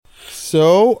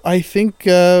So I think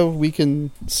we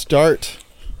can start,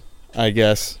 I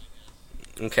guess.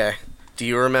 Okay. Do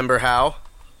you remember how?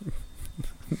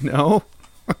 No?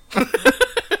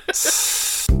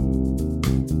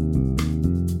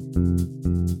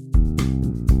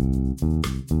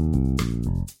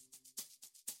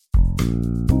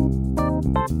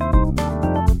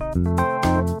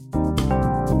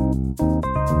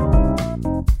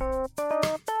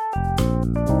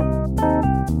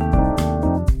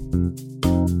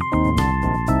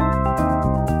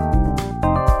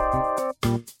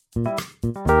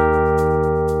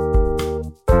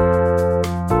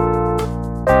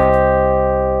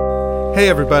 Hey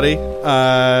everybody,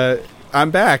 I'm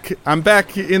back. I'm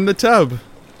back in the tub.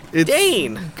 It's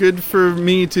Dane! good for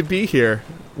me to be here.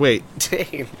 Wait,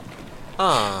 Dane.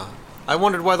 I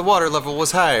wondered why the water level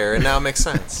was higher, and now it makes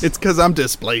sense. it's because I'm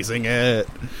displacing it.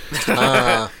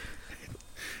 That's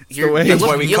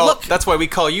why we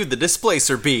call you the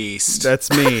Displacer Beast. That's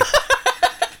me.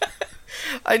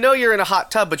 I know you're in a hot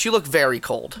tub, but you look very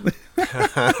cold.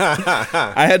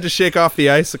 I had to shake off the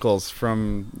icicles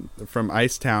from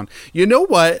Icetown. You know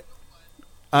what?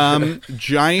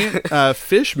 Giant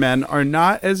fishmen are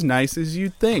not as nice as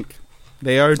you'd think.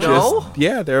 They are just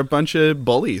they're a bunch of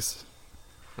bullies.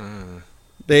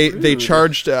 They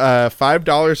charged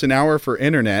 $5 an hour for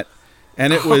internet,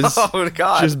 and it was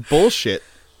just bullshit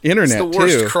internet. It's the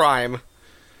worst too. crime.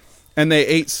 And they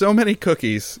ate so many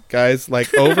cookies, guys,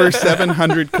 like over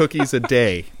 700 cookies a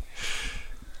day.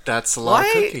 That's a lot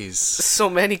of cookies. So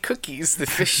many cookies, the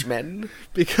fishmen.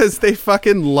 Because they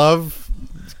fucking love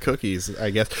cookies, I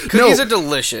guess. Cookies are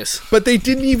delicious. But they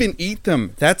didn't even eat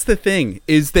them. That's the thing,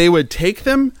 is they would take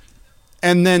them,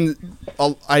 and then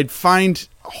I'd find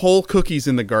whole cookies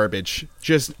in the garbage,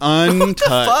 just untouched.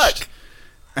 What the fuck?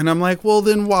 And I'm like, well,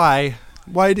 then why?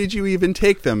 Why did you even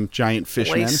take them, giant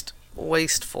fishmen?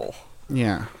 Wasteful.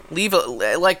 Yeah.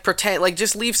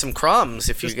 Just leave some crumbs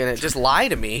if you're gonna just lie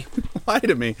to me. Lie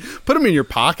to me. Put them in your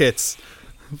pockets.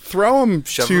 Throw them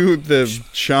to the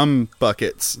chum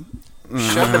buckets.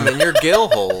 Shove them in your gill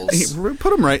holes.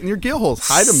 Put them right in your gill holes.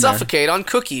 Hide them there. Suffocate on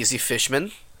cookies, you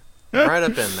fishman. Right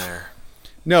up in there.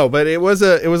 No, but it was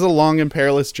a long and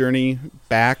perilous journey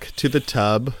back to the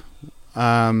tub.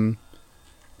 And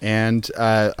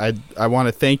I want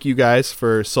to thank you guys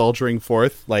for soldiering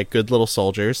forth like good little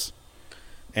soldiers.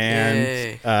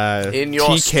 And in your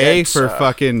TK stead, for sir.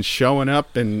 fucking showing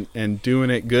up and doing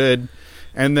it good.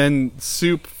 And then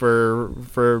Soup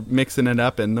for mixing it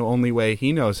up in the only way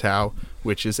he knows how,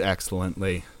 which is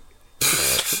excellently.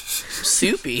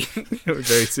 Soupy. It was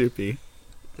very soupy.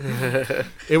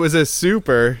 It was a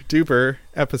super duper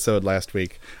episode last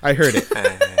week. I heard it.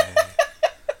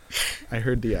 I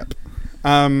heard the ep.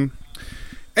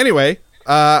 Anyway,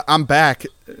 I'm back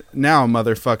now,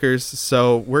 motherfuckers.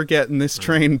 So we're getting this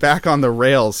train back on the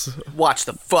rails. Watch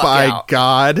the fuck By out.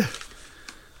 God.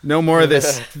 No more of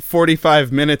this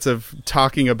 45 minutes of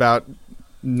talking about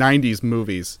 90s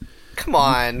movies. Come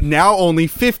on. Now only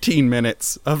 15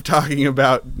 minutes of talking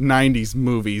about 90s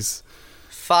movies.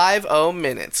 50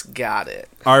 minutes. Got it.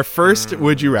 Our first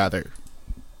Would You Rather.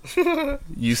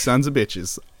 You sons of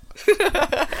bitches.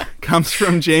 Comes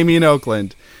from Jamie in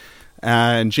Oakland.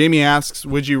 And Jamie asks,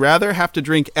 would you rather have to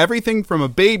drink everything from a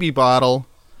baby bottle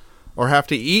or have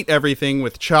to eat everything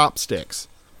with chopsticks?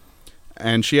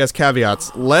 And she has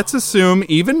caveats. Let's assume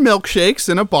even milkshakes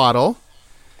in a bottle.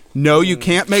 No, you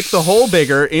can't make the hole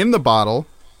bigger in the bottle.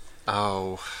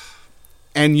 Oh.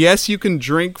 And yes, you can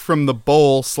drink from the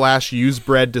bowl / use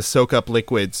bread to soak up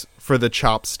liquids for the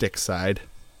chopstick side.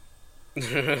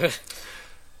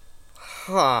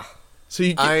 Huh. So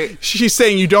she's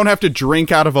saying you don't have to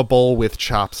drink out of a bowl with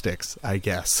chopsticks, I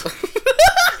guess.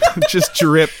 Just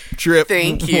drip.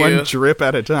 Thank you. One drip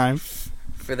at a time.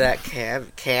 For that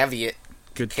caveat.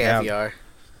 Good Caviar.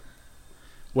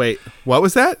 Wait, what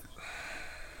was that?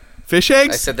 Fish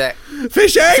eggs? I said that.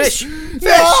 Fish eggs? Fish.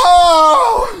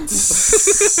 No!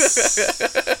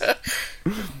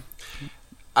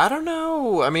 I don't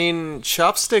know. I mean,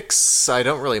 chopsticks, I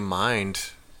don't really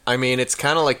mind. I mean, it's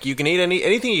kind of like you can eat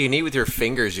anything you can eat with your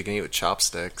fingers, you can eat with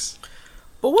chopsticks.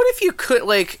 But what if you could,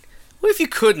 like... What if you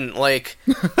couldn't, like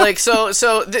so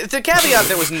the caveat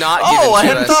that was not given to I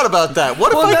hadn't us... thought about that.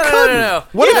 What Well, if I couldn't? No.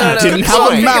 What if you didn't have a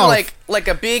thinking mouth? Like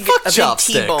a big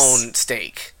chopsticks. T-bone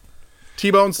steak.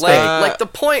 T-bone steak. Like the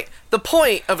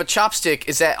point of a chopstick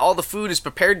is that all the food is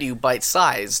prepared to you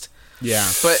bite-sized. Yeah.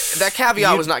 But that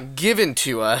caveat was not given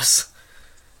to us.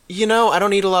 You know, I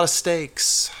don't eat a lot of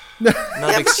steaks. But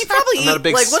you probably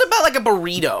eat, like, what about like a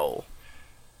burrito?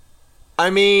 I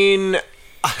mean,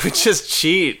 I would just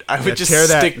cheat. I would just tear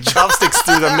that- stick chopsticks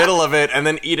through the middle of it and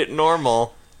then eat it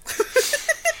normal.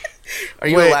 Are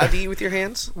you Wait. allowed to eat with your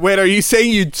hands? Wait, are you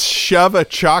saying you'd shove a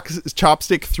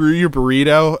chopstick through your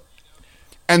burrito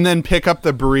and then pick up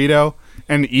the burrito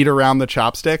and eat around the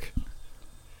chopstick?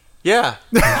 Yeah.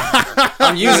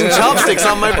 I'm using chopsticks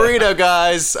on my burrito,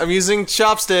 guys. I'm using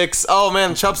chopsticks. Oh,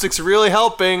 man, chopsticks are really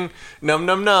helping. Num,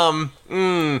 num, num.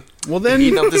 Well, then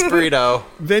Eating up this burrito.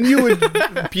 then you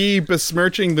would be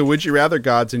besmirching the Would You Rather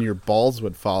gods and your balls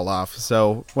would fall off.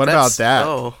 So what about that?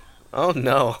 Oh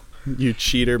no. You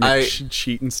cheater,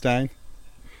 Cheatenstein.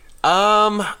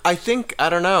 I think, I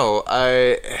don't know.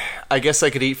 I guess I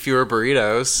could eat fewer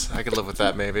burritos. I could live with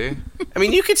that, maybe. I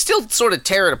mean, you could still sort of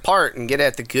tear it apart and get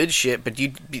at the good shit, but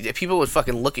people would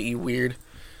fucking look at you weird.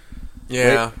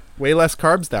 Yeah. Way less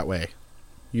carbs that way.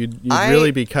 You'd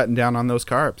really be cutting down on those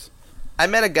carbs. I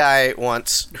met a guy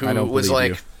once who I don't was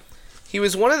believe like, you. he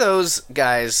was one of those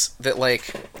guys that and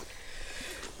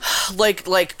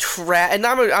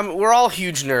we're all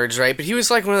huge nerds, right? But he was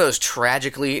like one of those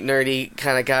tragically nerdy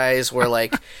kind of guys where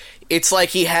like, it's like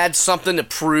he had something to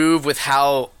prove with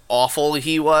how awful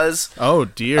he was. Oh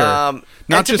dear! And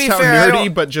Not to just be how fair, I nerdy,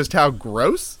 don't- but just how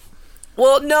gross.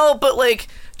 Well, no, but like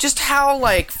just how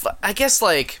like I guess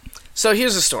like so.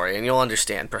 Here's the story, and you'll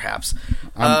understand perhaps.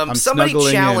 I'm Somebody snuggling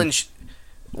in. challenged.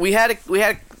 We had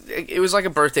it was like a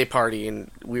birthday party,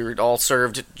 and we were all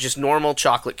served just normal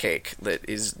chocolate cake that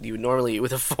is you would normally eat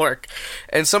with a fork,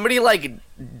 and somebody like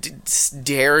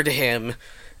dared him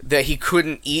that he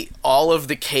couldn't eat all of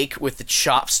the cake with the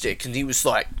chopstick, and he was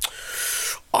like,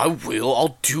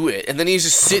 I'll do it. And then he's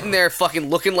just sitting there fucking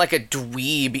looking like a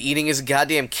dweeb eating his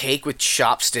goddamn cake with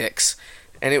chopsticks.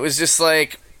 And it was just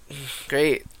like,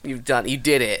 great, you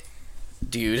did it,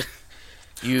 dude.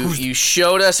 You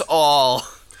showed us all.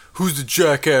 Who's the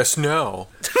jackass now?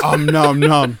 Nom nom.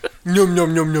 Num,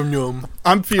 num, num, num, num.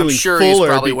 I'm feeling I'm sure fuller. he's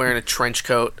probably wearing a trench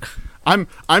coat. I'm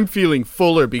feeling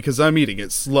fuller because I'm eating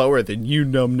it slower than you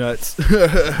numbnuts.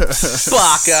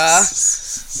 Baka.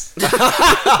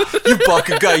 You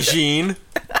baka gaijin.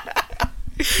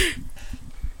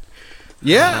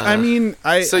 Yeah, I mean,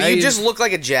 So you just look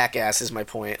like a jackass is my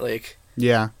point. Like,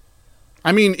 yeah.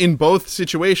 I mean, in both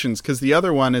situations, because the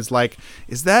other one is like,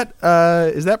 is that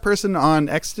person on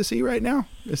ecstasy right now?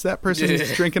 Is that person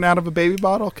drinking out of a baby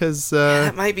bottle? Because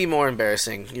that might be more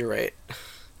embarrassing. You're right.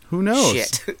 who knows?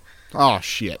 Shit. Oh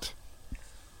shit.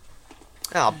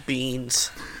 Oh, beans.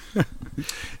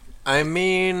 I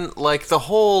mean, like, the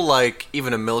whole, like,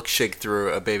 even a milkshake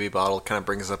through a baby bottle kind of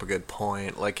brings up a good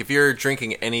point. Like, if you're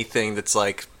drinking anything that's,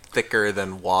 like, thicker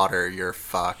than water, you're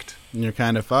fucked. You're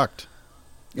kind of fucked,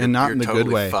 and not You're in the totally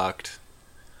good way. fucked.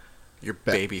 You're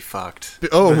baby fucked.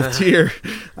 Oh dear,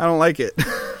 I don't like it.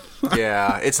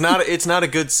 Yeah, it's not a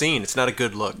good scene. It's not a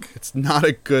good look. It's not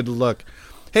a good look.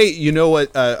 Hey, you know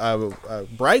what?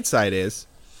 Bright side is.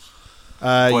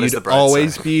 What is You'd the bright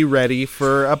always side? be ready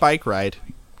for a bike ride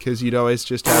because you'd always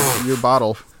just have your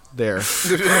bottle there.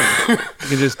 You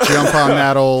can just jump on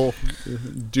that old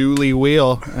dually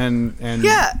wheel and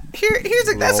Yeah,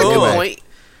 that's a Roll good away. point.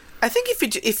 I think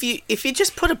if you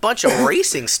just put a bunch of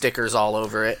racing stickers all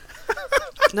over it,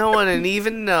 no one would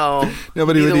even know.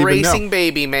 Nobody Be would the even racing know.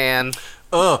 baby man.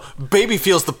 Baby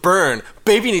feels the burn.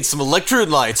 Baby needs some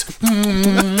electrolytes.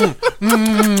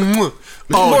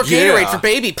 More Gatorade for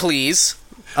baby, please.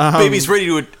 Baby's ready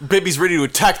to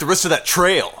attack the rest of that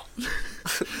trail.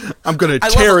 I'm gonna I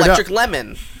tear love it up. electric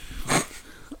lemon.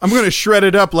 I'm gonna shred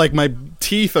it up like my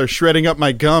teeth are shredding up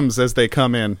my gums as they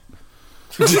come in.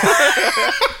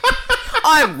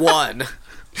 I'm one.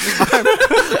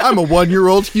 I'm a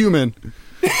 1-year-old human.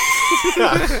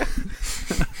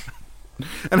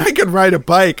 And I can ride a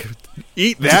bike.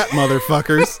 Eat that,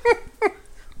 motherfuckers.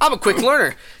 I'm a quick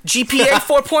learner. GPA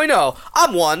 4.0.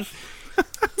 I'm one.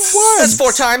 What? That's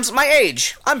 4 times my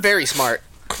age. I'm very smart.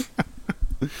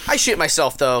 I shit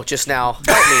myself though just now. Help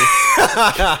me.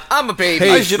 I'm a baby.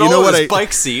 Hey, I should you know all what this I-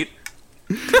 bike seat.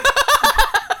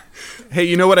 Hey,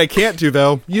 you know what I can't do,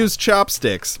 though? Use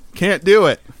chopsticks. Can't do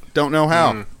it. Don't know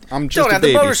how. I'm just Don't a have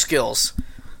baby. the motor skills.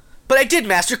 But I did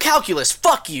master calculus.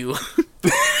 Fuck you.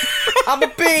 I'm a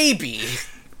baby.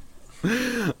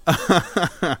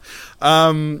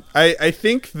 I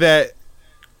think that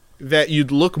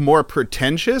you'd look more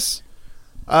pretentious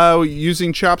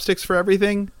using chopsticks for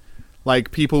everything.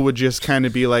 Like, people would just kind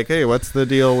of be like, "Hey, what's the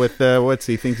deal with what's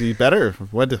he thinks he's better?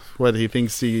 What he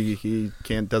thinks he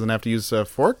doesn't have to use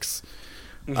forks?"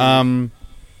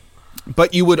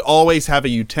 But you would always have a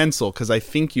utensil because I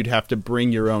think you'd have to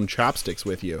bring your own chopsticks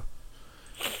with you.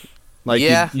 Like,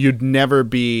 Yeah. you'd never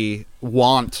be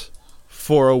want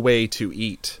for a way to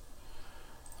eat.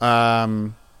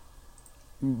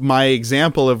 my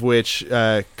example of which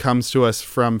comes to us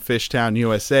from Fishtown,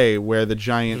 USA, where the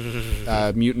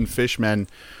giant mutant fishmen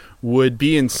would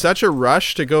be in such a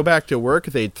rush to go back to work,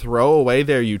 they'd throw away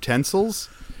their utensils.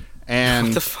 And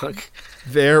What the fuck?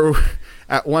 there,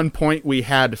 at one point, we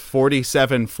had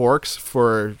 47 forks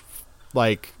for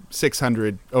like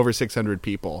over 600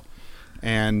 people.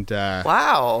 And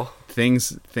Wow.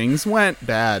 things went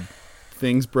bad.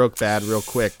 Things broke bad real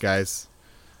quick, guys.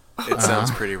 It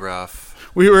sounds pretty rough.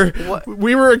 We were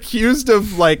What? accused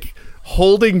of like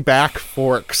holding back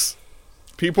forks.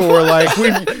 People were like,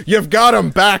 "You've got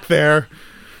them back there."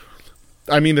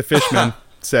 I mean, the fishmen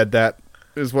said that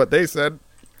is what they said.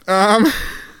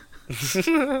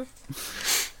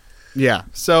 Yeah.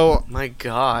 So My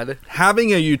God.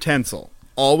 having a utensil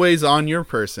always on your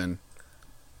person,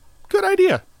 good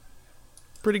idea.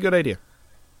 Pretty good idea.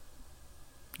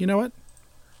 You know what?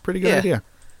 Pretty good Yeah. idea.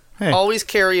 Hey, Always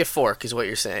carry a fork is what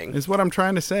you're saying. is what I'm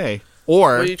trying to say.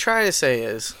 Or What you're trying to say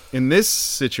is, in this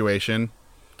situation,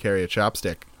 carry a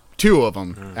chopstick. Two of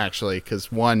them, actually,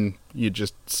 because one, you'd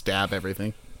just stab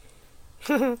everything.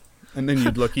 And then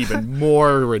you'd look even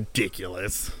more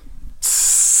ridiculous.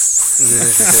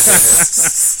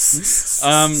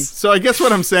 So I guess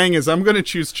what I'm saying is I'm going to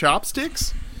choose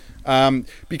chopsticks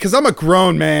because I'm a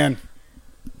grown man.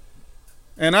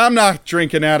 And I'm not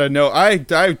drinking out of I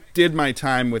did my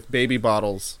time with baby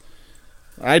bottles.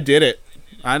 I did it.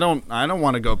 I don't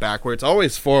want to go backwards.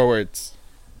 Always forwards.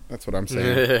 That's what I'm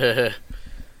saying.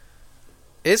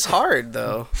 it's hard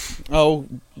though. Oh,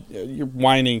 you're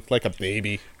whining like a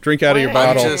baby. Drink out of your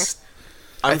Why? bottle.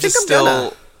 I'm think just I'm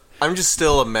gonna. I'm just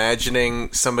still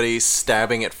imagining somebody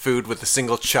stabbing at food with a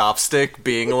single chopstick,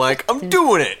 being like, "I'm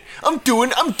doing it. I'm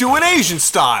doing Asian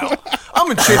style. I'm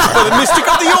enchanted by the mystic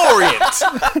of the Orient.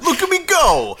 Look at me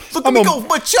go. Look at me go with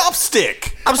my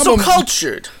chopstick. I'm so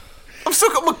cultured. I'm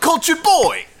a cultured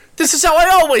boy. This is how I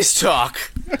always talk.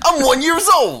 I'm 1 year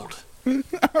old."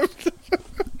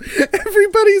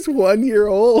 Everybody's 1 year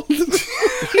old.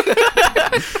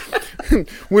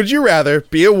 Would you rather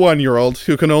be a 1-year-old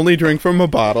who can only drink from a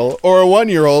bottle or a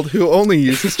 1-year-old who only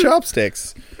uses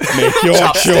chopsticks? Make your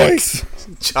Chopstick. choice.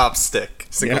 Chopstick.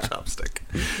 Single Yeah. chopstick.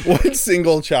 One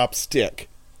single chopstick.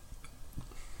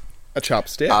 A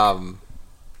chopstick?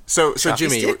 So Choppy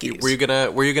Jimmy, stickies. were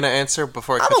you gonna answer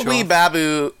before I cut I'm a you wee off?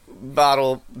 babu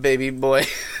bottle baby boy.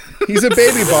 He's a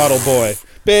baby bottle boy.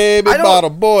 Baby I don't- bottle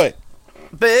boy.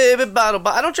 Baby bottle.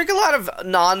 But I don't drink a lot of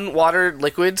non-water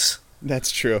liquids.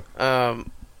 That's true. And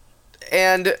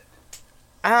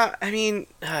I mean,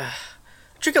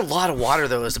 drink a lot of water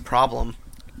though is the problem.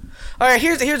 All right,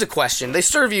 here's a question. They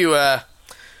serve you.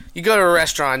 You go to a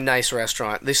restaurant, nice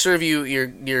restaurant. They serve you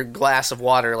your glass of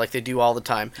water like they do all the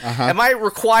time. Am I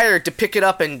required to pick it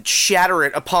up and shatter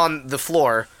it upon the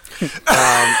floor?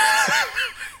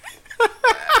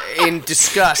 In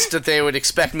disgust that they would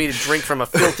expect me to drink from a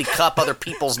filthy cup other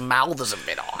people's mouths have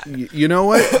been on. You know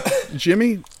what,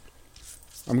 Jimmy?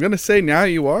 I'm going to say now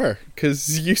you are,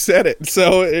 because you said it,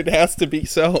 so it has to be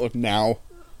so now.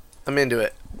 I'm into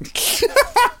it.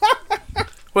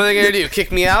 What are they gonna do?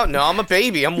 Kick me out? No, I'm a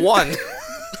baby. I'm one. You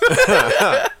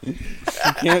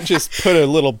can't just put a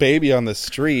little baby on the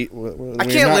street. I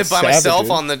can't live by myself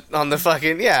on the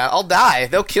fucking I'll die.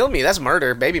 They'll kill me. That's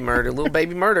murder, baby murder, little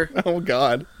baby murder. Oh,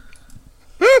 God.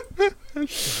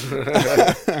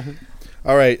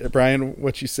 All right, Brian,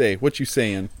 what you say? What you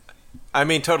saying? I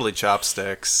mean, totally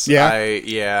chopsticks. Yeah?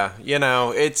 Yeah. You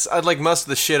know, I'd like most of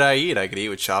the shit I eat, I could eat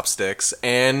with chopsticks.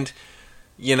 And,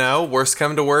 you know, worst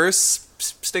come to worst,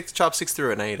 stick the chopsticks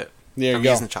through it and I eat it. There you I'm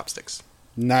go. using chopsticks.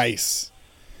 Nice.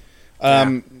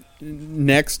 Yeah.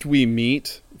 Next we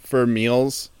meet for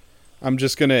meals, I'm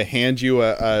just gonna hand you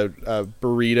a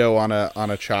burrito on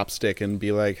a chopstick and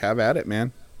be like, "Have at it,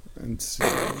 man," and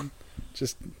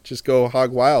just go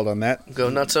hog wild on that. Go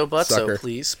nutso butso, Sucker.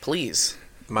 please, please,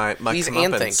 My please, comeuppance.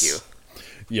 and thank you.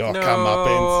 Your No.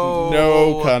 comeuppance,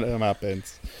 no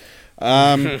comeuppance.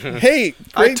 Hey,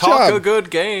 I great talk job! a good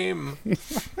game.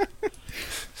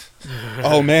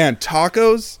 Oh man,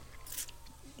 tacos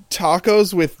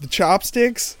with the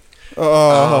chopsticks.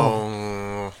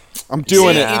 Oh, I'm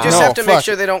doing See, it. you just No, have to make fuck.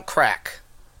 sure they don't crack.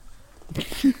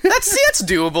 That's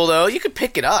doable though. You could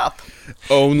pick it up.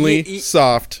 Only Ye- ye-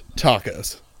 soft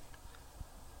tacos.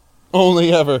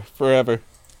 Only ever, forever.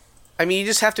 I mean, you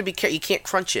just have to be you can't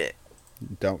crunch it.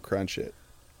 Don't crunch it.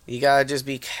 You gotta just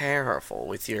be careful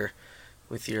with your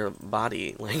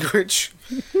body language.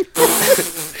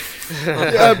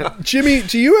 Jimmy,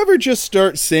 do you ever just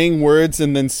start saying words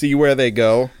and then see where they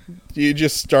go? Do you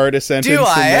just start a sentence? Do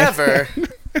I and then, ever?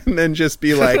 and then just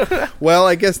be like, well,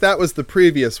 I guess that was the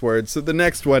previous word, so the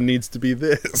next one needs to be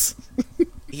this.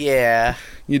 Yeah.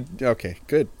 Okay,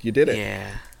 good. You did it.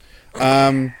 Yeah.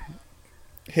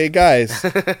 Hey guys,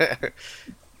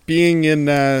 being in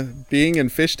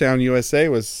Fishtown, USA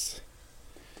was,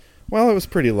 well, it was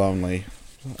pretty lonely.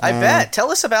 I bet.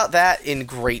 Tell us about that in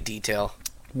great detail.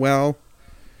 Well,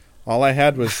 all I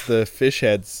had was the fish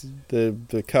heads,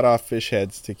 the cut off fish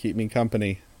heads to keep me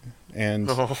company, and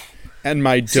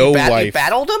my dough wife. You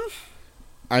battled him?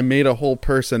 I made a whole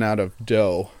person out of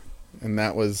dough, and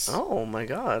that was. Oh my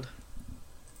god.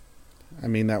 I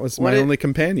mean, that was my only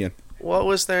companion. What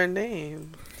was their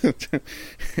name? It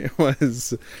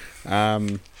was,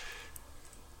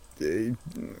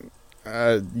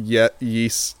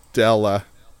 Yeastella.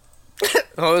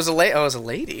 Oh, it was a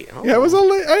lady. Oh. Yeah,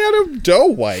 I had a dough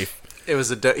wife. It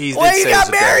was a he Well, did you say got it was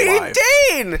a married dough in wife.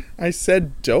 Dane! I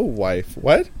said dough wife.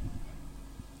 What?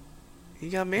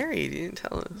 You got married. You didn't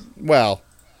tell us. Well,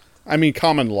 I mean,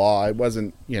 common law. I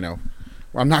wasn't,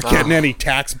 I'm not getting any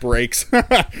tax breaks.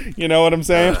 You know what I'm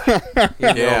saying?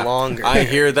 You're Yeah, no longer. I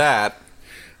hear that.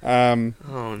 Oh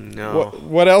no.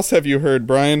 What else have you heard,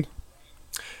 Brian?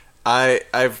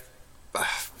 I've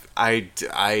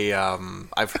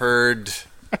heard.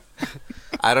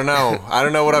 I don't know. I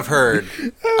don't know what I've heard.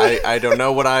 I don't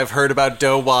know what I've heard about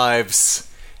dough wives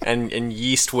and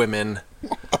yeast women.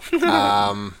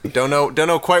 Don't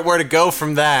know quite where to go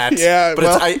from that. Yeah, but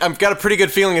I've got a pretty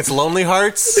good feeling it's Lonely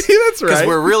Hearts. That's right. Because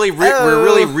we're really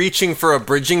reaching for a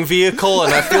bridging vehicle,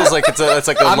 and that feels like it's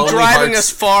like the I'm Lonely driving Hearts. us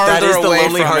farther that is the away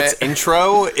Lonely from Hearts it.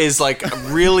 intro is like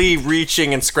really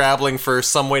reaching and scrabbling for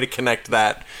some way to connect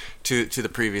that to the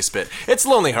previous bit. It's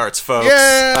Lonely Hearts, folks.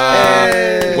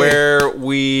 Yay! Where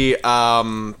we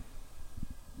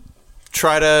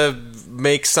try to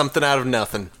make something out of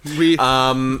nothing. We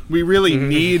really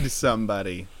need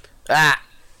somebody. It's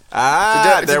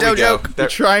a there dough we go. joke. There-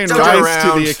 Try and Don't rise go to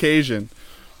around. the occasion.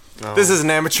 This is an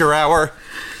amateur hour.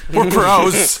 We're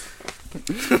pros.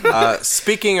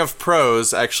 Speaking of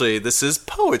prose, actually, this is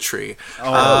poetry.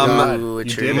 God. Ooh, You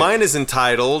true. did it. Mine is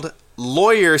entitled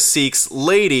 "Lawyer Seeks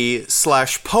Lady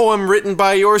 / Poem Written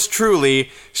by Yours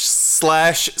Truly /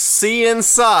 See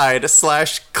Inside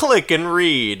 / Click and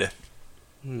Read."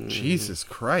 Jesus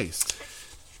Christ.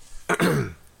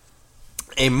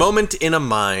 A moment in a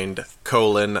mind,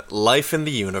 life in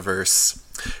the universe.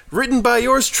 Written by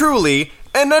yours truly,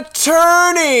 an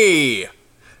attorney!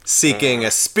 Seeking a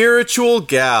spiritual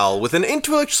gal with an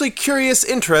intellectually curious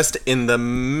interest in the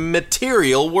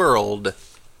material world.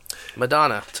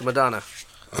 Madonna. To Madonna.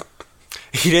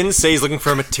 He didn't say he's looking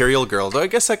for a material girl, though I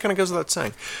guess that kind of goes without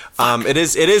saying. It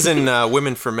is in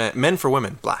Women for Men for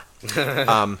Women, blah.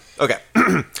 Okay.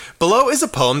 Below is a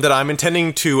poem that I'm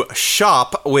intending to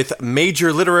shop with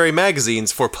major literary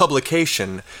magazines for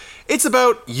publication. It's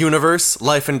about universe,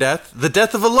 life and death, the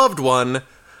death of a loved one,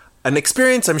 an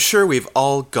experience I'm sure we've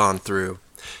all gone through.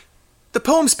 The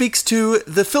poem speaks to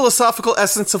the philosophical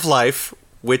essence of life,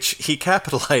 which he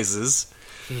capitalizes.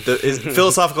 The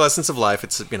philosophical essence of life.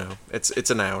 It's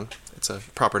a noun. It's a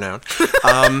proper noun.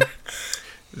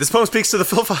 This poem speaks to the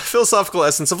philosophical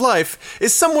essence of life,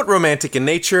 is somewhat romantic in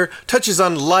nature, touches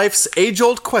on life's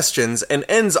age-old questions, and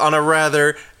ends on a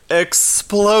rather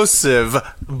explosive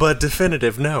but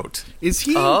definitive note. Is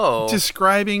he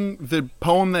describing the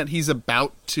poem that he's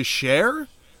about to share?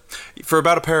 For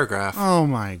about a paragraph. Oh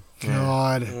my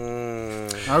God.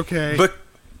 Okay. But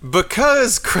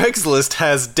because Craigslist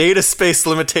has data space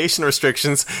limitation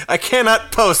restrictions, I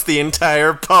cannot post the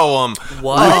entire poem.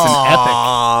 What? It's an epic.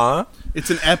 Aww. It's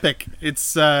an epic.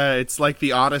 It's like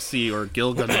the Odyssey or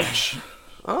Gilgamesh.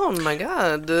 Oh my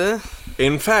god.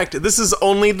 In fact, this is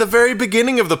only the very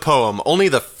beginning of the poem, only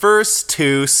the first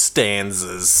 2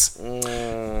 stanzas.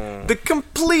 The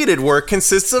completed work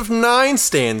consists of 9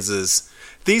 stanzas.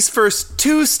 These first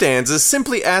 2 stanzas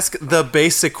simply ask the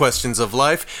basic questions of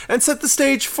life and set the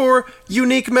stage for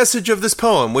unique message of this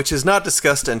poem, which is not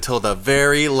discussed until the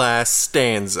very last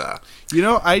stanza. You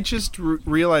know, I just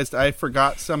realized I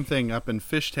forgot something up in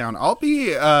Fishtown. I'll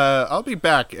be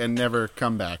back and never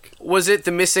come back. Was it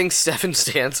the missing 7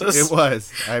 stanzas? It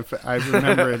was. I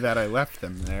remember that I left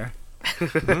them there.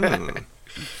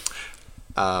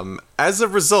 As a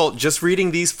result, just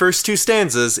reading these first 2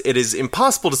 stanzas, it is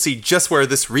impossible to see just where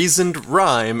this reasoned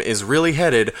rhyme is really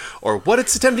headed, or what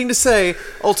it's attempting to say,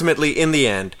 ultimately, in the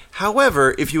end.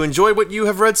 However, if you enjoy what you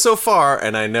have read so far,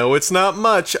 and I know it's not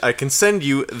much, I can send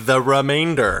you the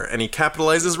remainder. And he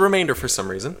capitalizes remainder for some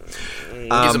reason.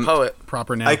 He's a poet.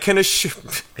 Proper now. I can assure...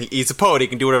 He's a poet, he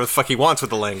can do whatever the fuck he wants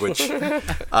with the language.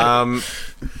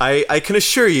 I can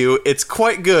assure you, it's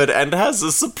quite good and has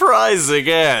a surprising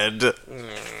end.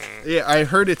 Yeah, I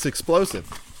heard it's explosive.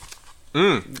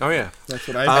 Oh yeah. That's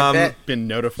what I've been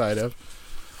notified of.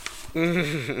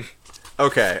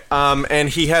 Okay, and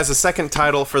he has a second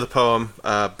title for the poem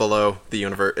below the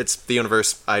universe. It's the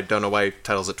universe. I don't know why he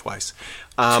titles it twice.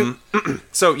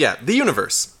 So yeah, the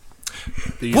universe.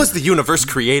 Was the universe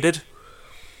created?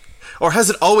 Or has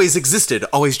it always existed,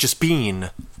 always just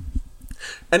been?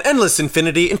 An endless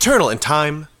infinity, eternal in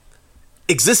time.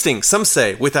 Existing, some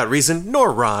say, without reason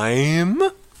nor rhyme.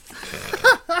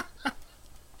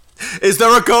 Is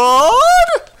there a God?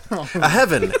 A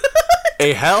heaven?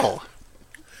 A hell?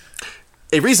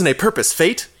 A reason, a purpose,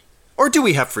 fate? Or do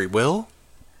we have free will?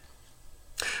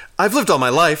 I've lived all my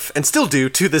life, and still do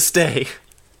to this day.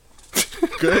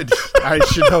 Good. I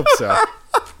should hope so.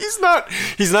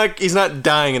 He's not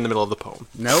dying in the middle of the poem.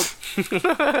 Nope.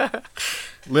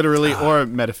 Literally or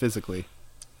metaphysically.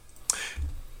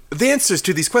 The answers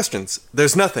to these questions,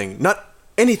 there's nothing, not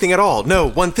anything at all, no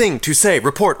one thing to say,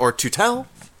 report, or to tell.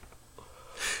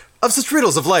 Of such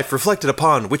riddles of life reflected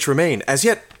upon, which remain as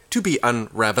yet to be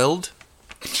unraveled.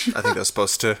 I think that's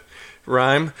supposed to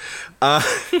rhyme.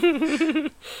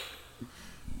 The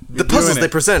puzzles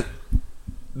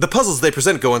they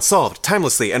present go unsolved,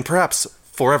 timelessly, and perhaps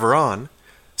forever on.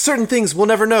 Certain things we'll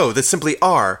never know that simply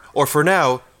are, or for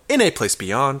now, in a place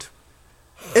beyond.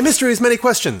 A mystery is many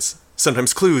questions,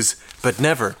 sometimes clues, but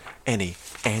never any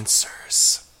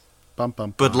answers. Bum,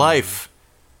 bum, bum. But life,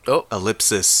 Oh.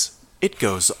 ellipsis, it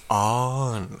goes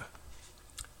on.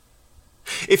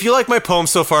 If you like my poem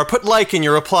so far, put like in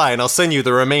your reply and I'll send you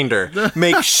the remainder.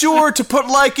 Make sure to put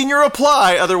like in your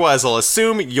reply, otherwise I'll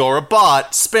assume you're a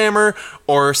bot, spammer,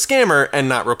 or scammer and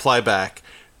not reply back.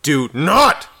 Do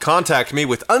not contact me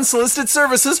with unsolicited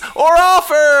services or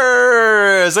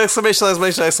offers! Exclamation,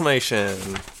 exclamation, exclamation.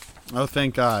 Oh,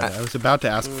 thank God. I was about to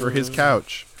ask for his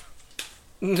couch.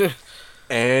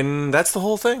 And that's the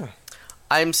whole thing.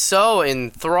 I'm so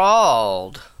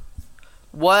enthralled.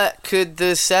 What could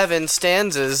the 7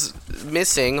 stanzas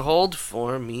missing hold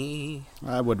for me?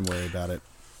 I wouldn't worry about it.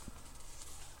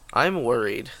 I'm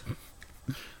worried.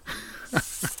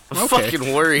 I'm Okay.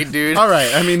 fucking worried, dude. All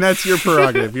right. I mean, that's your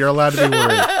prerogative. You're allowed to be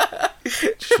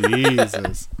worried.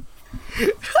 Jesus.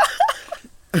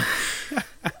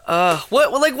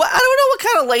 What? Like, what? I don't know what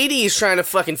kind of lady he's trying to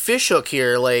fucking fishhook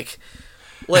here. Like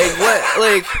what?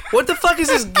 Like, what the fuck is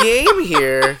this game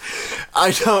here?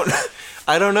 I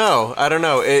don't know.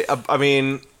 I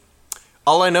mean,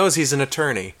 all I know is he's an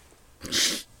attorney.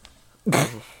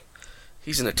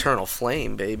 He's an eternal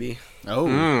flame, baby.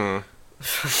 Oh.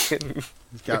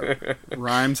 He's got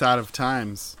rhymes out of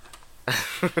times.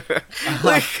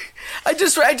 Like, I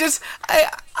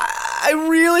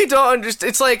really don't understand.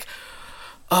 It's like,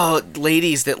 oh,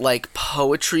 ladies that like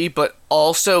poetry, but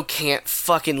also can't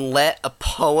fucking let a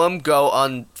poem go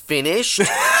unfinished.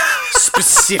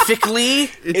 Specifically,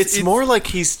 It's more like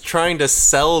he's trying to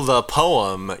sell the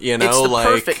poem, you know, it's the like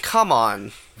perfect. Come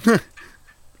on.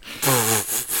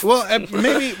 Well,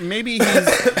 maybe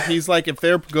he's like, if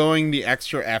they're going the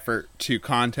extra effort to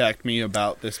contact me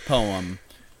about this poem,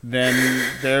 then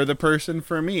they're the person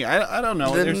for me. I don't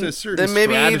know. Then- There's a certain then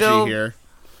maybe strategy they'll- here.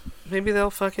 Maybe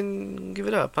they'll fucking give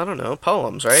it up. I don't know.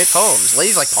 Poems, right? Poems.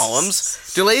 Ladies like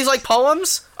poems. Do ladies like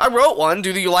poems? I wrote one.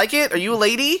 Do you like it? Are you a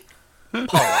lady?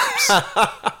 Poems.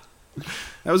 That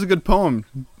was a good poem.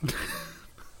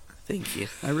 Thank you.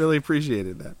 I really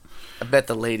appreciated that. I bet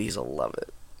the ladies will love it.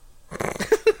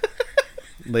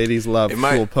 Ladies love It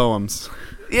might- cool poems.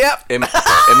 Yep. it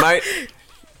might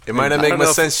not I make don't much know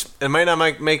if- sense. It might not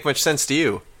make much sense to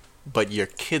you, but your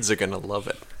kids are gonna love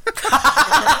it.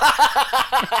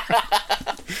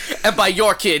 And by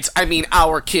your kids, I mean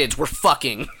our kids. We're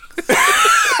fucking.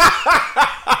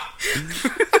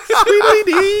 Sweet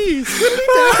ladies!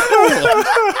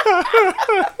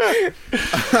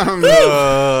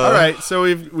 All right, so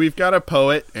we've got a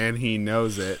poet, and he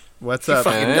knows it. What's up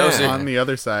fucking knows it. on the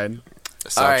other side?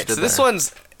 All right, so this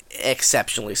one's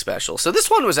exceptionally special. So this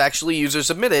one was actually user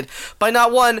submitted by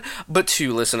not one but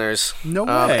 2 listeners. No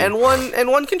way. And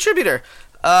one contributor.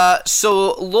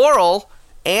 So Laurel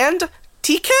and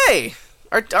TK,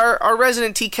 our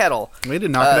resident Tea Kettle, Way to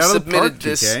knock it out of the submitted park,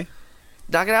 this. TK.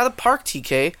 Knock it out of the park,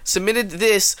 TK. Submitted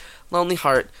this lonely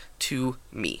heart to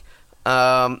me.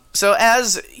 So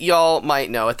as y'all might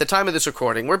know, at the time of this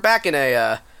recording, we're back in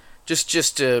a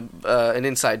an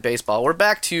inside baseball. We're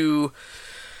back to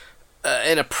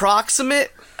an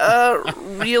approximate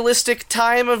realistic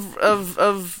time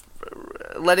of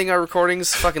letting our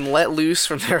recordings fucking let loose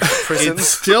from their It's prisons.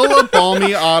 still a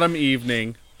balmy autumn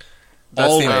evening, That's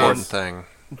always. the important thing.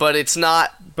 But it's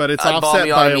not but it's a offset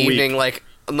balmy by autumn a week. evening like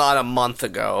not a month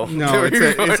ago. No,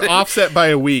 it's offset by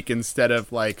a week instead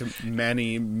of like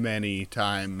many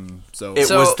times. It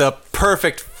was the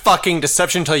perfect fucking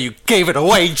deception until you gave it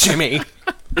away, Jimmy.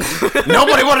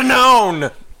 Nobody would have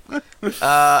known.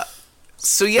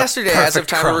 So yesterday, as of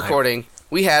time of recording,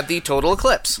 we had the total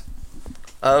eclipse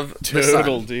of the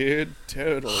sun. Dude.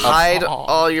 Total. Hide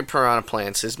all your piranha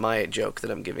plants is my joke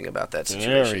that I'm giving about that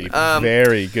situation.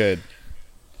 Very good.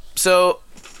 So,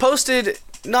 posted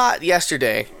not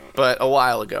yesterday, but a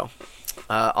while ago,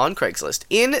 on Craigslist.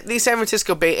 In the San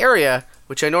Francisco Bay Area,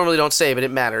 which I normally don't say, but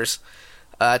it matters,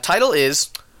 title is,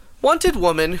 Wanted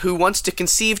Woman Who Wants to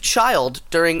Conceive Child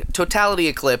During Totality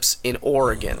Eclipse in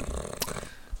Oregon.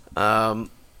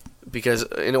 Because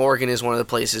in Oregon is one of the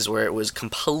places where it was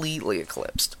completely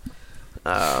eclipsed.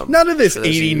 None of this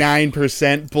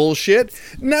 89% bullshit.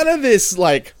 None of this,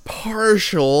 like,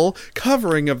 partial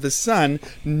covering of the sun.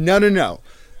 No.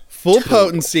 Full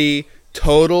potency,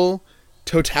 total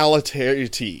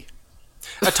totalitarity.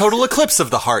 A total eclipse of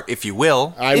the heart, if you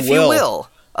will. If you will.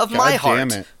 Of God my heart.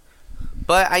 Damn it.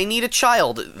 But I need a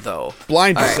child, though.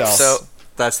 Blind All yourself. right, so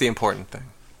that's the important thing.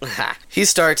 he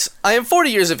starts, I am 40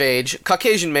 years of age,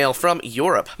 Caucasian male from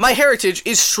Europe. My heritage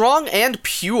is strong and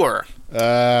pure.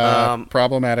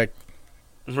 Problematic.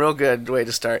 Real good way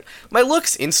to start. My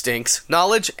looks, instincts,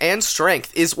 knowledge, and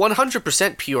strength is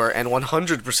 100% pure and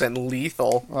 100%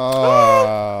 lethal.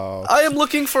 Oh. I am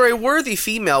looking for a worthy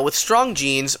female with strong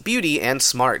genes, beauty, and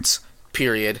smarts.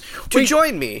 Period. To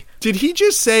join me. Did he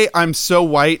just say, I'm so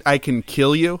white I can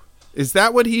kill you? Is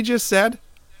that what he just said?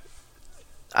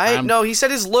 No, he said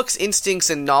his looks, instincts,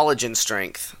 and knowledge and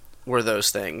strength were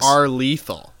those things. Are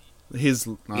lethal.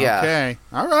 Yeah. Okay.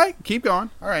 All right. Keep going.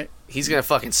 All right. He's gonna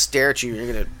fucking stare at you. You're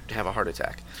gonna have a heart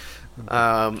attack.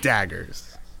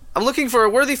 Daggers. I'm looking for a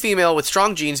worthy female with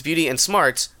strong genes, beauty, and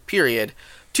smarts, period,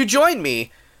 to join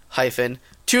me,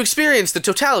 to experience the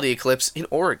totality eclipse in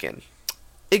Oregon.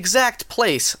 Exact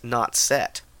place not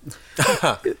set.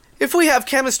 If we have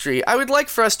chemistry, I would like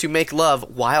for us to make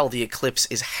love while the eclipse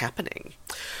is happening.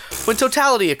 When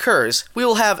totality occurs, we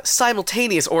will have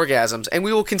simultaneous orgasms, and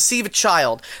we will conceive a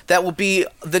child that will be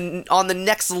on the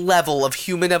next level of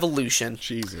human evolution.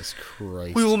 Jesus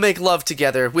Christ. We will make love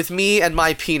together, with me and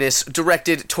my penis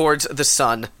directed towards the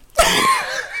sun.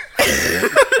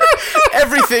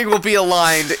 Everything will be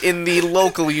aligned in the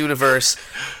local universe.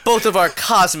 Both of our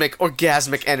cosmic,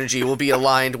 orgasmic energy will be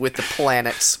aligned with the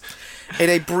planets. In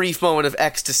a brief moment of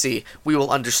ecstasy, we will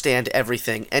understand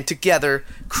everything, and together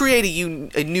create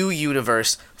a new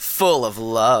universe full of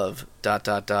love. ...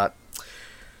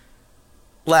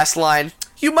 Last line.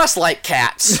 You must like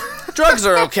cats. Drugs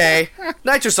are okay.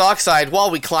 Nitrous oxide,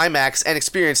 while we climax and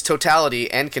experience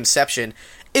totality and conception,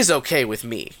 is okay with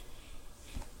me.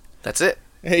 That's it.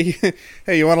 Hey,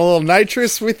 you want a little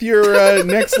nitrous with your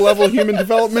next level human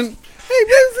development? Hey,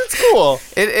 it's cool.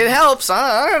 It helps.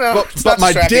 I don't know. But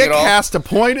my dick has to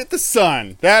point at the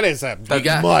sun. That is a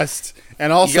must.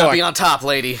 And also, you gotta be on top,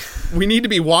 lady. We need to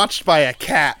be watched by a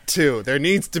cat, too. There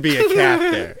needs to be a cat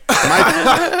there.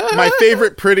 My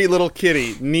favorite pretty little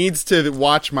kitty needs to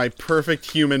watch my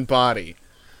perfect human body.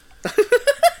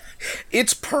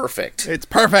 It's perfect. It's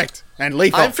perfect. And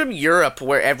lethal. I'm from Europe,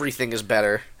 where everything is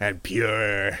better. And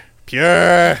pure.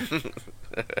 Yeah,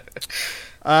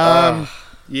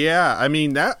 I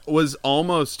mean, that was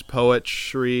almost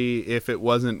poetry if it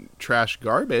wasn't trash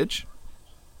garbage.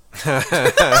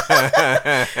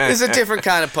 It's a different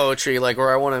kind of poetry, like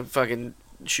where I want to fucking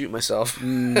shoot myself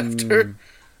after.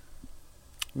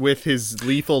 With his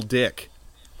lethal dick.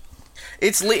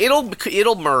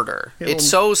 It'll murder. It's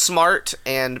so smart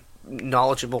and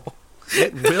knowledgeable.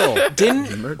 It will.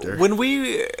 Didn't murder. When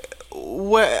we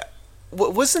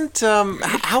wasn't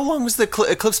how long was the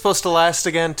eclipse supposed to last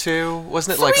again too?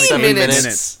 Wasn't it like 7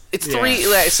 minutes?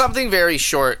 It's something very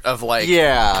short of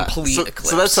complete eclipse.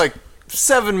 So that's like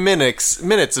 7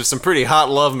 minutes of some pretty hot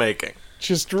lovemaking.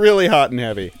 Just really hot and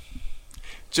heavy.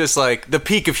 Just like the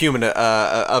peak of human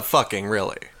of fucking,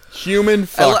 really. Human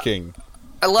fucking.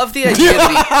 I love the idea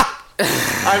that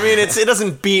I mean, it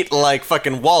doesn't beat like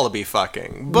fucking wallaby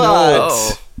fucking,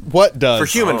 but what does for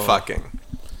human fucking?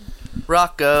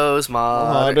 Rocco's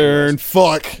modern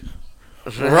fuck.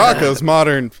 Rocco's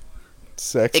modern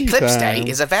sexy Eclipse time. Day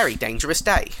is a very dangerous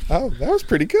day. Oh, that was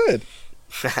pretty good.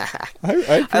 I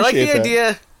appreciate I like the that.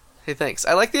 idea. Hey, thanks.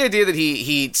 I like the idea that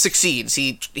he succeeds.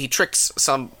 He tricks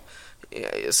some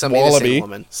wallaby, innocent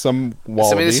woman, some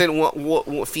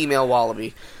innocent female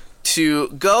wallaby, to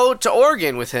go to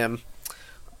Oregon with him.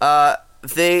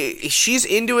 She's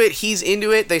into it. He's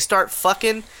into it. They start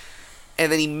fucking,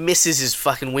 and then he misses his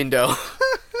fucking window.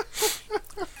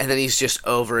 And then he's just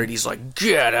over it. He's like,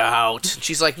 get out. And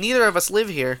she's like, neither of us live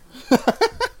here.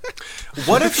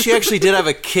 What if she actually did have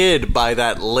a kid by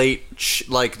that late,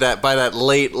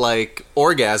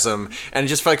 orgasm, and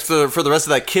just like for the rest of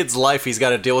that kid's life, he's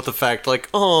got to deal with the fact, like,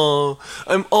 oh,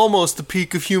 I'm almost the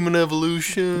peak of human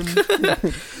evolution.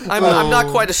 I'm not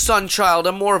quite a sun child.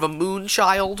 I'm more of a moon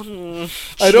child.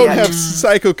 I don't have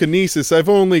psychokinesis. I've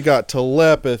only got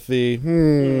telepathy.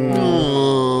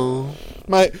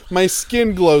 My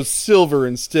skin glows silver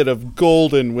instead of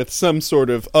golden with some sort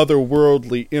of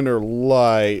otherworldly inner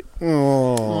light.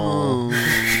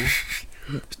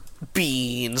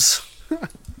 Beans.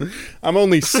 I'm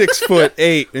only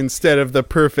 6'8" instead of the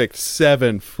perfect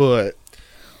 7 foot.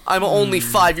 I'm only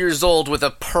 5 years old with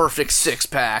a perfect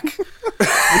 6-pack.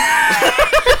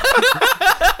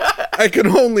 I can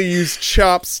only use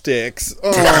chopsticks.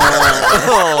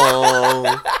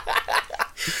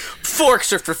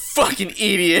 Forks are for fucking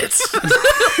idiots.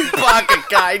 Baka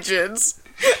gaijins.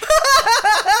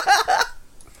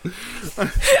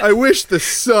 I wish the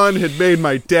sun had made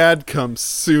my dad come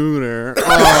sooner.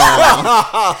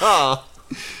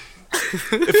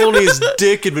 If only his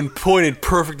dick had been pointed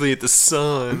perfectly at the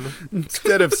sun.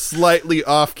 Instead of slightly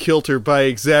off kilter by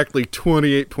exactly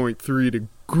 28.3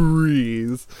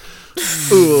 degrees.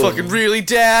 Fucking really,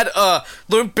 Dad?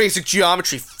 Learn basic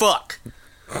geometry. Fuck.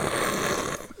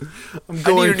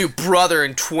 I need a new brother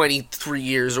in 23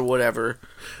 years or whatever.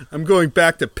 I'm going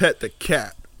back to pet the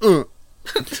cat. I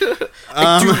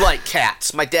do like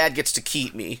cats. My dad gets to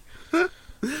keep me.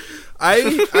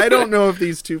 I don't know if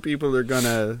these two people are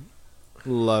gonna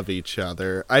love each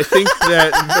other. I think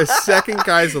that the second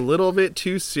guy's a little bit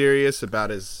too serious about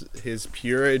his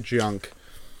pure junk,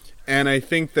 and I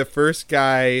think the first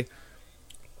guy,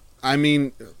 I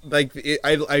mean, like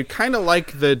I kind of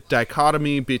like the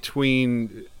dichotomy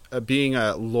between being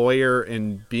a lawyer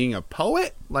and being a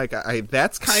poet. Like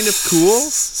that's kind of cool.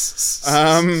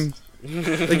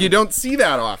 Like you don't see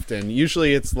that often.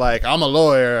 Usually it's like, I'm a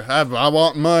lawyer, I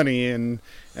want money, and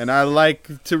I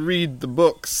like to read the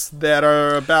books that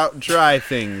are about dry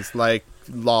things like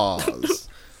laws.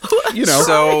 You know,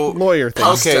 so, lawyer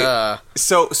things. Okay,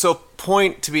 so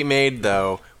point to be made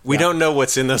though. We don't know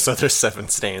what's in those other 7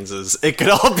 stanzas. It could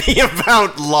all be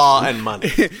about law and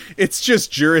money. It's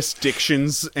just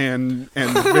jurisdictions and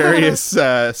various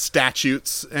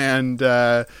statutes and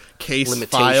case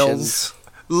files.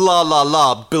 La la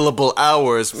la, billable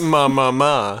hours,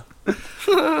 ma.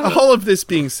 All of this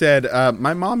being said,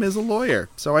 my mom is a lawyer,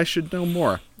 so I should know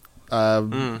more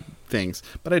things,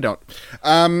 but I don't.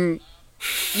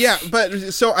 Yeah,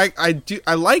 but so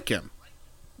I like him.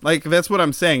 Like, that's what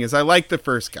I'm saying, is I like the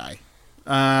first guy.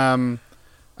 I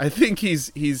think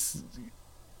he's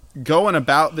going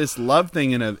about this love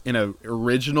thing in a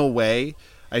original way.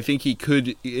 I think he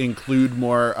could include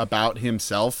more about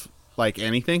himself, like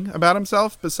anything about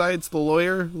himself besides the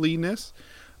lawyerliness.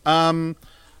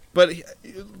 But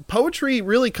poetry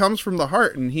really comes from the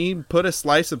heart, and he put a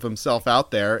slice of himself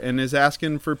out there and is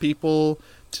asking for people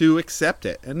to accept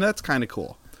it, and that's kind of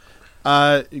cool.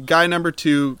 Guy number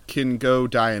 2 can go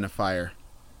die in a fire.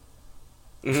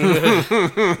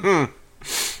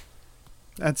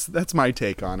 That's my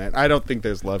take on it. I don't think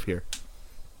there's love here.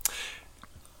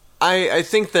 I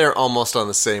think they're almost on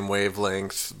the same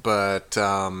wavelength, but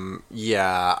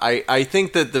yeah, I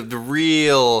think that the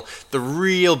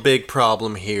real big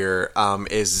problem here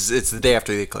is it's the day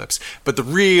after the eclipse. But the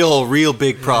real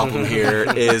big problem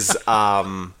here is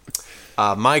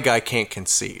my guy can't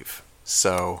conceive.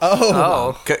 So,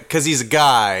 because he's a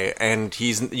guy, and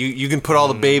you can put all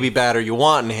the baby batter you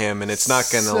want in him, and it's not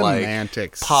gonna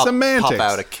pop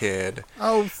out a kid.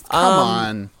 Oh, come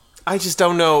on. I just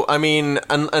don't know. I mean,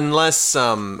 unless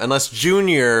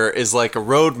Junior is like a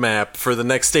roadmap for the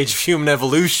next stage of human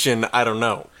evolution, I don't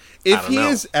know. If he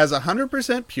is as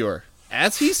 100% pure,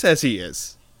 as he says he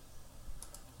is,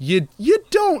 you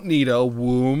don't need a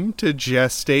womb to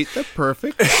gestate the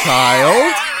perfect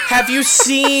child. Have you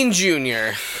seen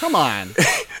Junior? Come on.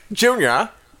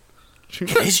 Junior?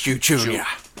 Is you Junior?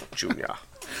 Junior.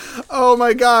 Oh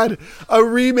my God, a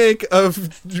remake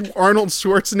of Arnold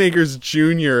Schwarzenegger's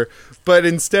Jr., but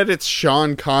instead it's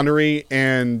Sean Connery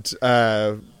and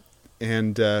who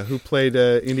played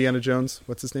Indiana Jones?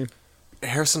 What's his name?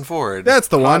 Harrison Ford. That's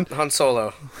the one. Han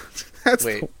Solo. That's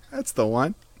the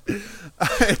one.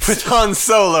 With Han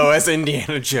Solo as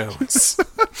Indiana Jones.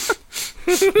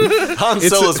 Han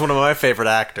Solo is one of my favorite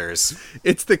actors.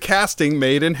 It's the casting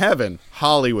made in heaven,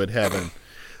 Hollywood heaven.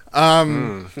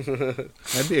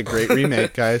 That'd be a great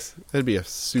remake, guys. That'd be a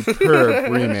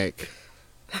superb remake.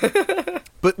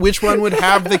 But which one would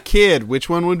have the kid? Which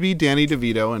one would be Danny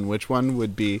DeVito and which one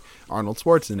would be Arnold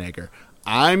Schwarzenegger?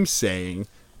 I'm saying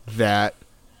that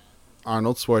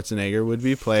Arnold Schwarzenegger would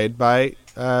be played by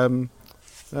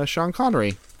Sean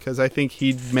Connery, because I think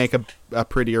he'd make a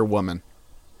prettier woman.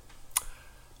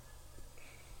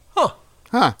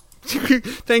 Huh.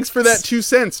 Thanks for that 2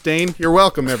 cents, Dane. You're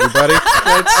welcome, everybody.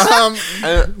 What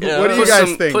do you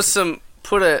guys think?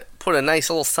 Put a nice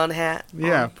little sun hat.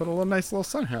 Yeah, put a nice little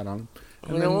sun hat on.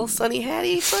 And a little sunny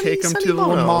hatty. Take them to the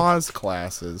Lamaze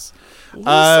classes.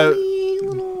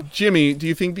 Jimmy, do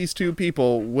you think these two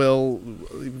people will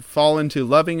fall into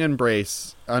loving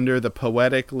embrace under the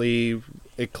poetically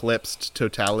eclipsed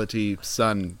totality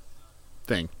sun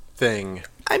thing?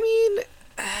 I mean,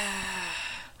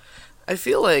 I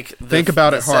feel like think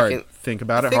about it hard. Think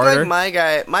about it harder.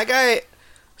 Like my guy.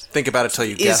 Think about it till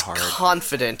you get hard. Is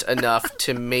confident enough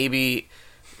to maybe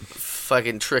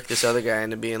fucking trick this other guy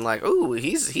into being like, ooh,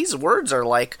 his words are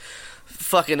like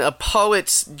fucking a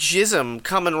poet's jism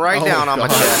coming right down on my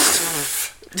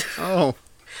chest. Oh.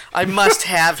 I must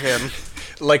have him.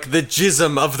 Like the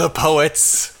jism of the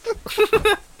poets.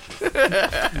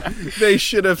 They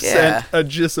should have sent a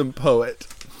jism poet.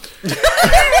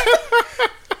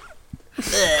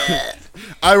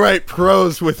 I write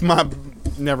prose with my...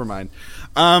 Never mind.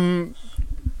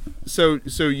 So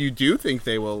you do think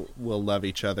they will love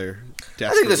each other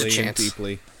desperately and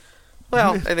deeply?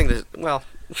 Well, I think there's... Well...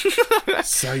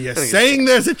 So you're saying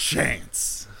there's a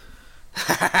chance.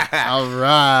 All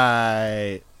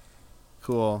right.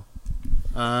 Cool.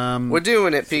 We're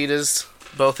doing it, Peters.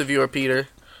 Both of you are Peter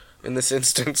in this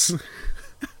instance.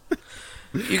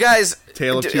 You guys...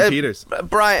 Tale of two Peters.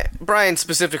 Brian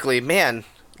specifically, man,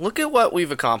 look at what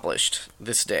we've accomplished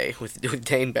this day with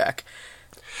Dane back.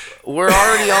 We're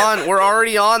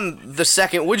already on the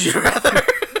second Would You Rather.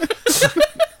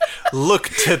 Look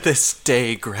to this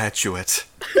day, graduate.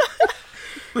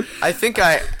 I think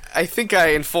I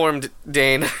informed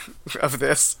Dane of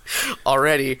this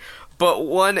already, but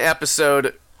one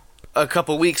episode a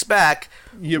couple weeks back,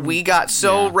 we got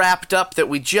so wrapped up that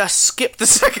we just skipped the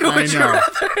second Would You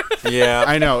Rather. Yeah,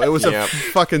 I know. It was a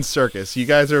fucking circus. You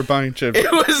guys are a bunch of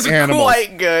It was animals.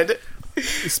 quite good.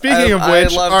 Speaking of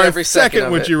which, our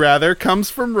second Would it. You Rather comes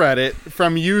from Reddit,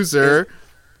 from user...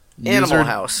 Animal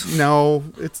House. No,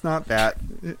 it's not that.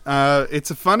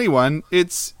 It's a funny one.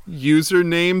 It's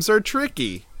usernames are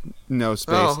tricky. No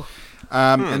space. Oh.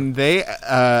 And they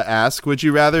ask, would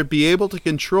you rather be able to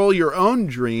control your own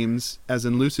dreams, as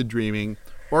in lucid dreaming,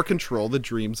 or control the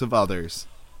dreams of others?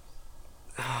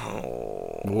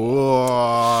 Oh.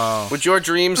 Whoa. Would your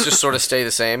dreams just sort of stay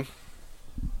the same?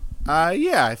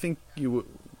 Yeah, I think you would.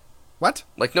 What?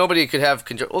 Like nobody could have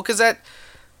control. Well, because that,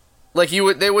 like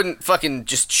they wouldn't fucking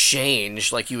just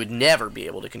change. Like you would never be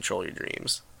able to control your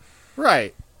dreams.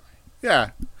 Right.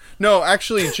 Yeah. No,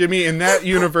 actually, Jimmy, in that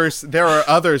universe, there are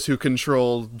others who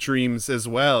control dreams as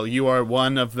well. You are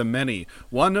one of the many.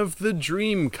 One of the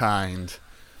dream kind.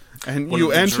 And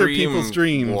you enter people's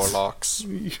dreams. Warlocks.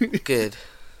 Good.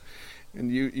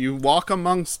 And you walk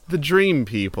amongst the dream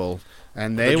people.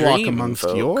 And they walk amongst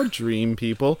your dream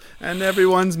people. And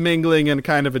everyone's mingling in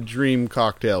kind of a dream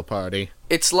cocktail party.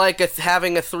 It's like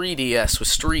having a 3DS with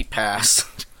Street Pass.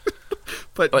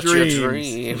 but dreams. Your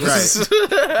dreams.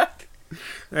 Right.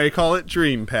 They call it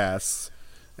Dream Pass.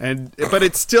 But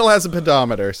it still has a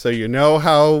pedometer, so you know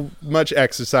how much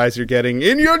exercise you're getting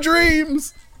in your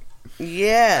dreams.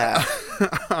 Yeah.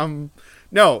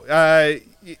 No,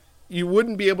 you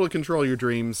wouldn't be able to control your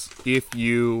dreams if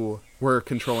you were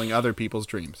controlling other people's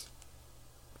dreams.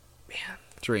 Man.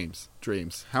 Dreams.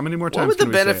 How many more times What would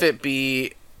can the we say benefit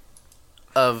be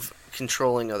of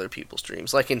controlling other people's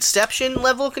dreams? Like Inception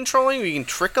level controlling, where you can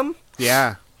trick them?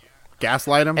 Yeah.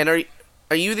 Gaslight them? And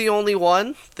are you the only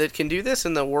one that can do this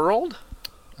in the world?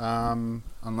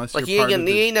 Unless like you're you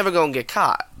ain't never gonna get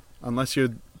caught. Unless you're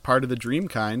part of the dream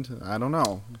kind. I don't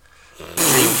know.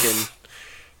 Dreamkin.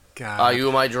 God. Are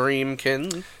you my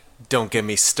dreamkin? Don't get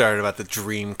me started about the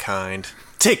dream kind.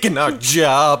 Taking our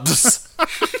jobs.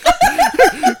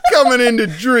 Coming into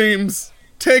dreams.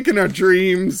 Taking our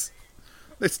dreams.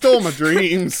 They stole my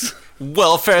dreams.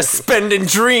 Welfare spending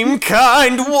dream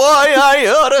kind. Why I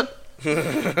oughta.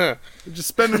 They're just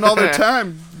spending all their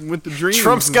time with the dreams.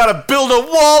 Trump's gotta build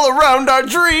a wall around our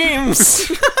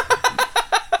dreams.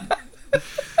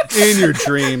 In your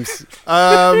dreams.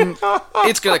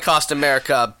 It's gonna cost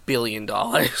America $1 billion.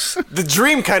 The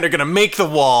dream kind are gonna make the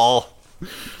wall.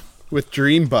 With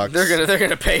dream bucks. They're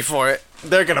gonna pay for it.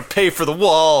 They're gonna pay for the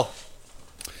wall.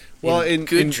 Well, in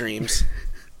good dreams.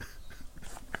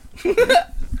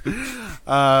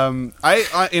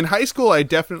 I in high school, I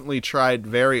definitely tried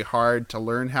very hard to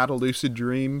learn how to lucid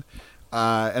dream,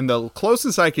 and the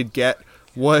closest I could get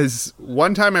was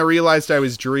one time I realized I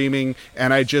was dreaming,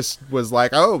 and I just was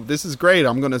like, "Oh, this is great!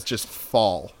 I'm gonna just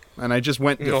fall," and I just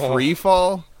went to free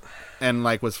fall, and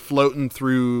like was floating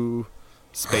through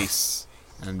space,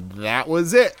 and that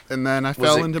was it. And then I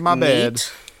fell into my bed.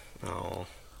 Oh.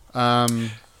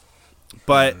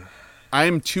 But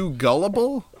I'm too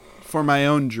gullible for my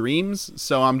own dreams,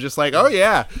 so I'm just like, oh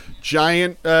yeah,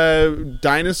 giant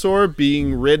dinosaur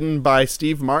being ridden by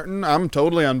Steve Martin. I'm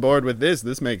totally on board with this.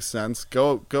 This makes sense.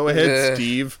 Go ahead,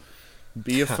 Steve.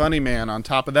 Be a funny man on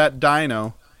top of that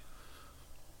dino.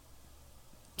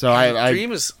 So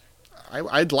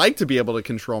I'd like to be able to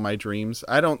control my dreams.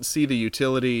 I don't see the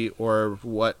utility or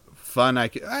what fun I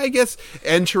guess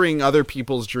entering other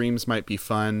people's dreams might be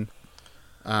fun.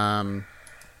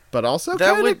 But also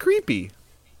kind of creepy.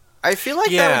 I feel like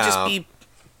that would just be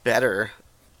better.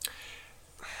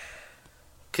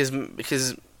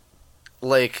 Because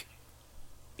like,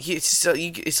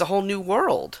 it's a whole new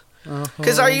world.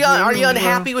 Because are you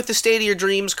unhappy with the state of your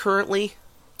dreams currently?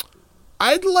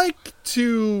 I'd like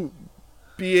to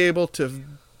be able to,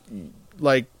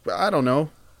 like, I don't know,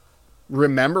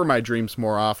 remember my dreams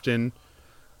more often.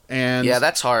 And yeah,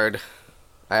 that's hard.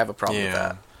 I have a problem with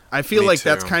that. I feel like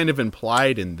that's kind of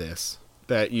implied in this,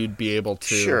 that you'd be able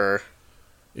to. Sure.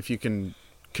 If you can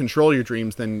control your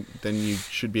dreams, then you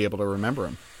should be able to remember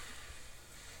them.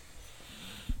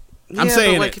 I'm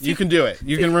saying like, it. You can do it.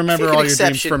 You can remember all your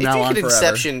dreams from now on forever. If you could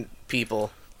Inception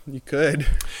people. You could.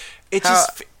 It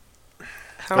just...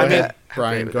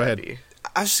 Brian, go ahead.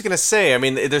 I was just going to say, I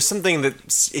mean, there's something that...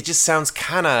 It just sounds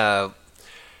kind of...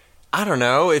 I don't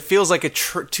know. It feels like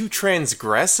too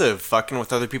transgressive fucking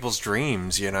with other people's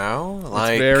dreams, you know?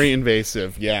 Like, it's very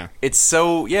invasive, yeah. It's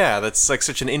so, that's like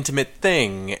such an intimate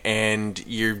thing, and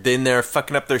you're in there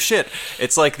fucking up their shit.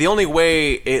 It's like the only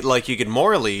way you could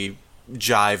morally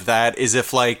jive that is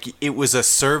if, like, it was a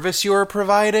service you were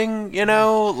providing, you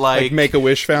know? Like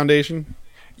Make-A-Wish Foundation?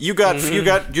 You got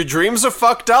your dreams are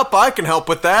fucked up. I can help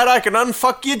with that. I can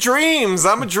unfuck your dreams.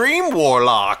 I'm a dream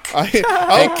warlock.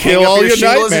 I'll kill all your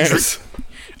nightmares.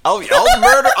 I'll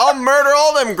murder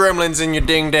all them gremlins in your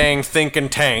ding dang thinking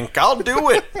tank. I'll do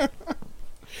it.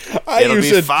 It'll be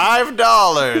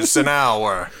 $5 an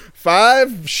hour.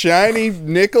 5 shiny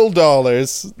nickel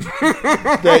dollars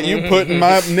that you put in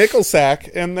my nickel sack,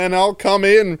 and then I'll come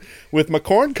in with my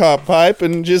corncob pipe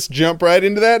and just jump right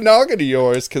into that noggin of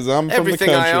yours, because I'm from the country.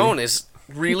 Everything I own is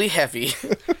really heavy.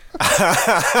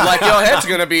 Like your head's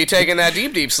going to be taking that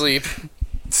deep sleep.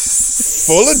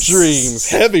 Full of dreams.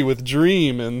 Heavy with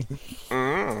dream and...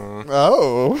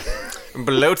 Oh.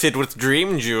 Bloated with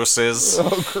dream juices.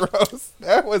 Oh, gross.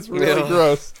 That was really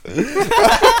gross.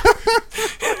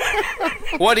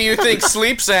 What do you think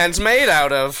Sleep Sand's made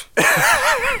out of?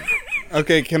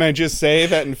 Okay, can I just say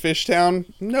that in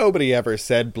Fishtown, nobody ever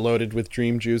said bloated with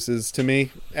dream juices to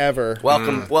me. Ever.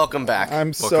 Welcome back.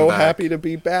 I'm so happy to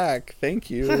be back. Thank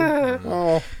you.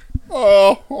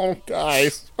 Oh,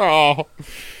 guys. Oh.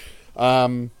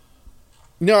 No,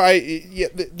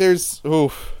 there's...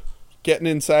 Oof. Getting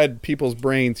inside people's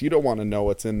brains, you don't want to know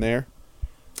what's in there.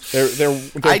 They're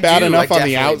bad enough on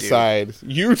the outside. Do.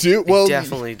 You do? Well, I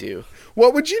definitely do.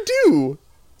 What would you do?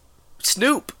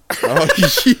 Snoop. Oh,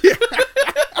 yeah.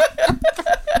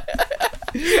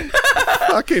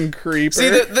 Fucking creeper. See,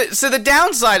 the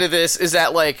downside of this is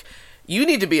that, like, you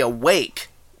need to be awake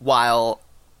while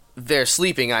they're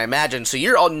sleeping, I imagine. So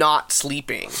you're all not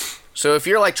sleeping. So if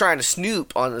you're, like, trying to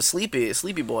snoop on the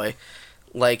sleepy boy...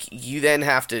 Like, you then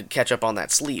have to catch up on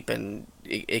that sleep, and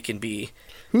it can be...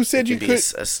 Who said you could...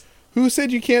 Who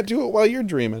said you can't do it while you're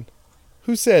dreaming?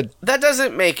 Who said... That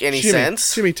doesn't make any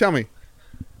sense. Jimmy, tell me.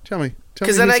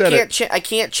 Because then I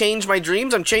can't change my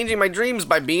dreams. I'm changing my dreams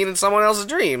by being in someone else's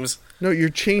dreams. No, you're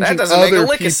changing other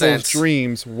people's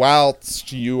dreams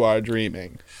whilst you are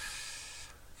dreaming.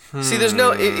 See, there's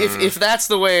no... If that's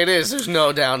the way it is, there's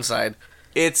no downside.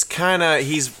 It's kind of...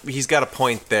 He's got a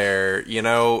point there, you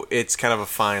know? It's kind of a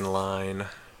fine line.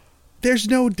 There's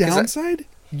no downside?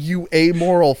 You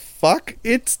amoral fuck?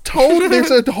 There's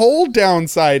a whole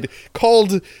downside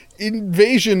called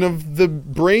Invasion of the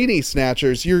Brainy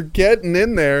Snatchers. You're getting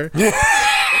in there.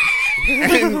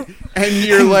 and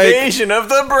you're like... Invasion of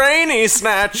the Brainy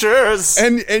Snatchers!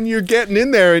 And you're getting in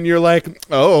there and you're like,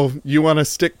 oh, you want to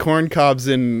stick corn cobs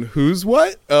in who's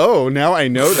what? Oh, now I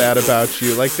know that about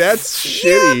you. Like, that's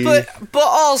shitty. Yeah, but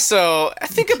also,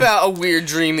 think about a weird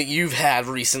dream that you've had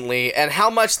recently and how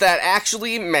much that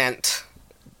actually meant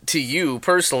to you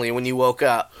personally when you woke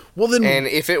up. Well, then... And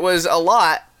if it was a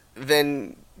lot,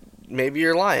 then maybe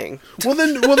you're lying. Well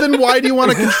then, why do you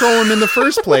want to control them in the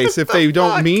first place if they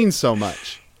don't mean so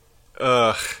much?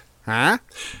 Ugh. Huh?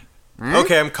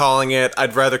 Okay, I'm calling it.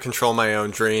 I'd rather control my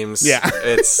own dreams. Yeah.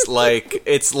 It's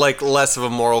like less of a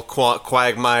moral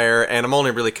quagmire, and I'm only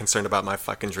really concerned about my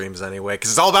fucking dreams anyway, because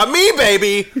it's all about me,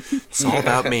 baby. It's all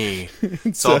about me.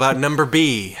 It's all about number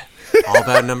B. All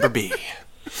about number B.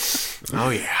 Oh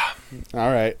yeah. All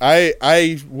right.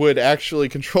 I would actually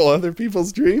control other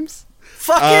people's dreams.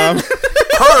 Fucking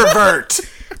Pervert.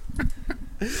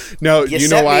 No, you you set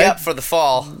know me why? up for the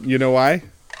fall. You know why?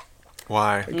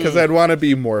 Why? Because I'd want to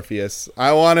be Morpheus.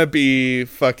 I want to be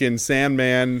fucking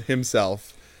Sandman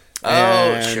himself. Oh,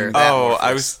 And- sure. that Oh,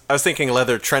 Morpheus. I was thinking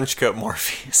leather trench coat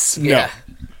Morpheus. Yeah.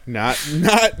 Not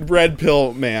red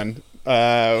pill man.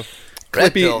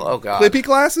 Red pill, oh god. Clippy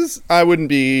glasses? I wouldn't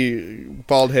be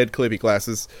bald head clippy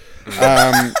glasses.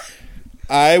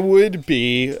 I would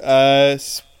be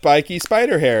spiky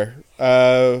spider hair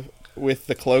with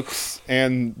the cloaks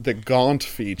and the gaunt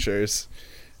features.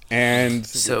 And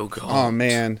So gaunt. oh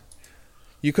man,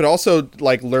 you could also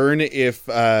like learn if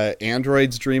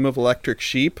androids dream of electric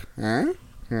sheep, huh?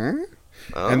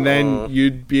 And then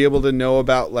you'd be able to know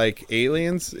about like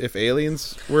aliens if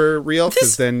aliens were real,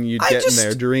 because then you'd I get just- in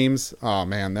their dreams. Oh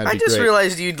man, that'd I be just great.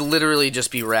 realized you'd literally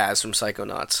just be Raz from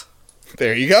Psychonauts.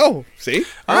 There you go. See?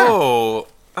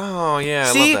 Oh yeah,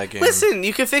 I See, love that game. listen,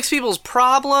 you can fix people's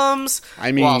problems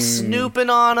I mean, while snooping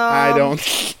on them. I don't.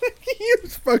 You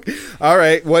fuck. All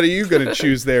right, what are you gonna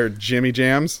choose there, Jimmy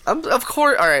Jams? Of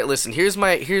course. All right, listen. Here's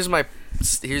my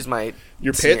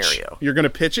Your pitch. scenario. You're gonna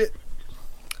pitch it.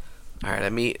 All right, I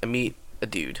meet a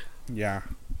dude Yeah.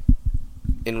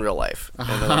 in real life, and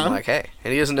then I'm like, hey,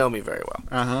 and he doesn't know me very well.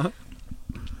 Uh huh.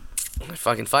 I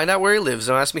fucking find out where he lives.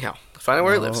 Don't ask me how. I find out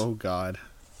where he lives, Oh God.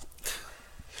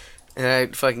 and I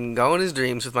fucking go in his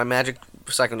dreams with my magic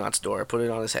Psychonauts door. I put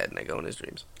it on his head, and I go in his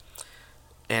dreams.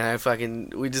 And I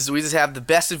fucking we just have the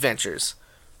best adventures.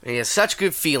 And he has such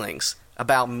good feelings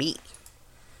about me.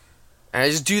 And I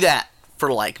just do that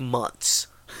for like months.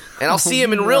 And I'll see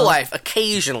him in real life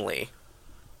occasionally.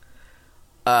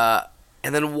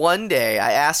 And then one day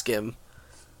I ask him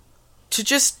to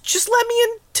just let me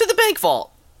into the bank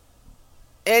vault.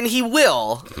 And he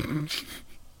will.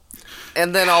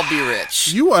 And then I'll be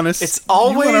rich. You want to? It's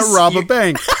always- you want to rob a you-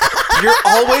 bank. You're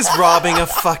always robbing a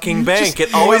fucking bank.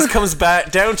 It always comes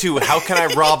back down to how can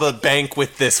I rob a bank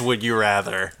with this would you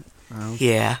rather?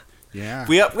 Yeah. Yeah.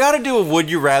 We got to do a would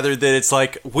you rather that it's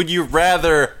like would you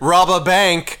rather rob a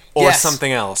bank or Yes.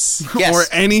 something else? Yes. Or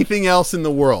anything else in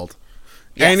the world.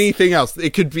 Yes. Anything else.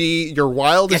 It could be your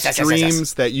wildest Yes.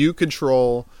 dreams that you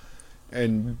control,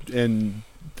 and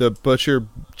the butcher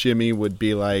Jimmy would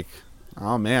be like,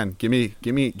 "Oh man, get me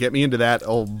into that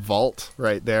old vault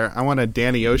right there. I want to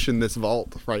Danny Ocean this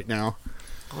vault right now."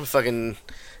 I'm fucking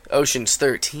Ocean's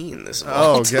 13 this month.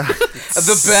 Oh god,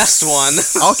 The best one.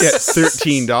 I'll get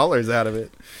 $13 out of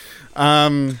it.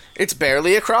 It's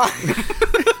barely a crime.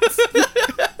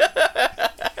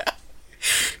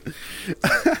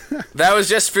 That was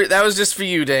just for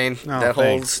you, Dane. That whole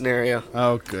thanks. scenario.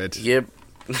 Oh good. Yep.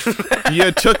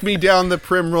 You took me down the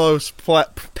primrose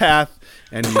path,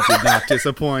 and you did not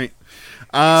disappoint.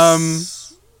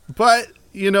 But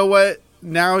you know what?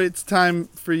 Now it's time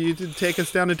for you to take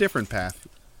us down a different path.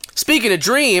 Speaking of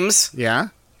dreams, Yeah?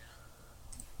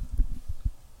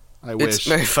 I it's wish.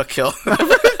 Mary Fuck Kill.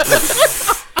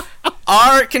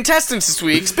 Our contestants this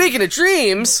week, speaking of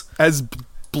dreams, As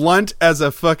blunt as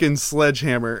a fucking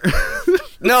sledgehammer.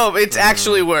 no, it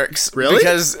actually works. Really?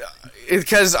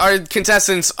 Because our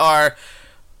contestants are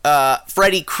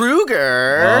Freddy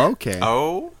Krueger, Okay.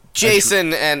 Oh,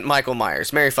 Jason, and Michael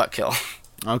Myers. Mary Fuck Kill.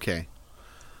 Okay.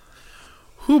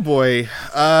 Whoo boy.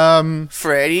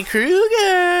 Freddy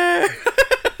Krueger.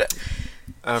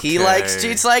 okay. He likes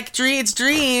it's like it's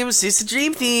dreams. It's the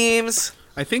dream themes.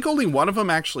 I think only one of them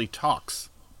actually talks.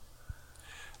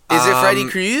 Is it Freddy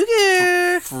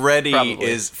Krueger?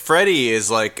 Freddy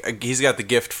is like he's got the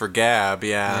gift for gab.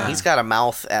 Yeah. He's got a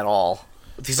mouth at all.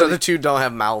 These other two don't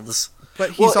have mouths.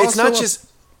 But he's Well, also it's not just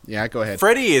Yeah, go ahead.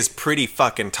 Freddy is pretty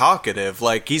fucking talkative.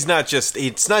 Like it's not just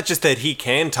that he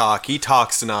can talk, he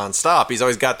talks nonstop. He's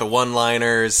always got the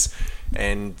one-liners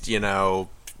and,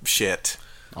 shit.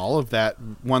 All of that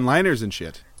one-liners and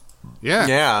shit. Yeah.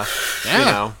 Yeah.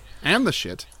 Yeah. And the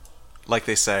shit. Like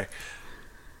they say.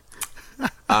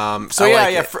 I Yeah,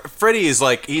 like it. Freddy is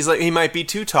he might be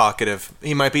too talkative.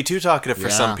 He might be too talkative for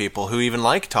Yeah. some people who even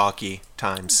like talky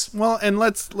times. Well, and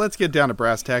let's get down to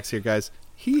brass tacks here, guys.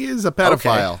 He is a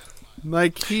pedophile.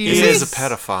 Like He is a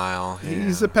pedophile.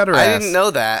 He's yeah. a pederast. I didn't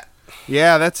know that.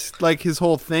 Yeah, that's like his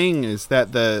whole thing is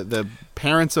that the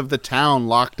parents of the town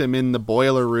locked him in the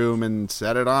boiler room and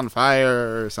set it on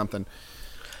fire or something.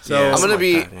 So Yeah, I'm something gonna like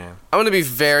be that, yeah. I'm gonna be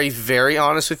very, very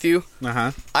honest with you.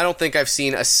 uh-huh. I don't think I've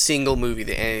seen a single movie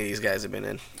that any of these guys have been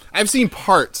in. I've seen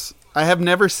parts. I have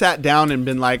never sat down and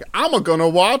been like, I'm gonna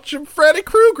watch a Freddy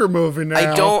Krueger movie now.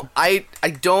 I don't. I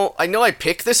know I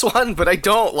picked this one, but I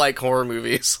don't like horror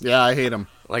movies. Yeah, I hate them.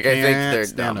 Like I think they're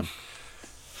dumb.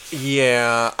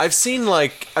 Yeah, I've seen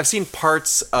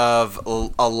parts of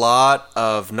a lot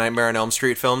of Nightmare on Elm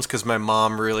Street films because my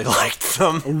mom really liked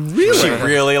them. Really? She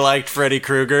really liked Freddy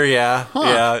Krueger. Yeah,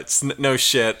 yeah, it's no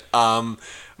shit.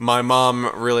 My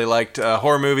mom really liked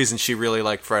horror movies, and she really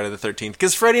liked Friday the 13th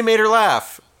because Freddy made her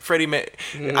laugh.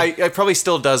 I probably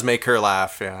still does make her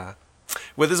laugh. Yeah,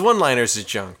 with his one-liners is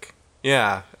junk.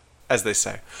 Yeah, as they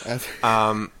say. As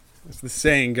the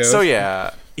saying goes. So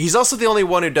yeah, he's also the only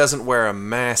one who doesn't wear a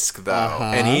mask though,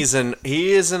 and he is an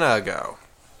uggo.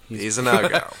 He's an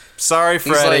uggo. Sorry,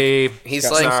 Freddy. He's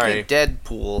like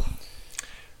Deadpool.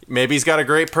 Maybe he's got a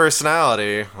great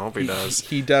personality. I hope he does.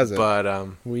 He doesn't. But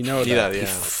we know he that. does, yeah.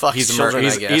 fucks he's children,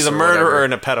 I guess, he's a or murderer whatever.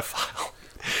 and a pedophile.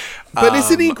 But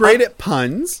isn't he great at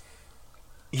puns?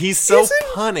 He's so Isn't-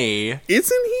 punny.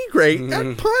 Isn't he great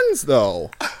at puns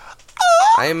though?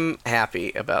 I'm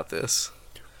happy about this.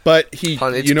 But It's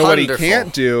you know what he punderful.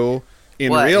 can't do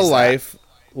in What real is that? life,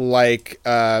 like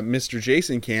Mr.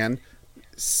 Jason can,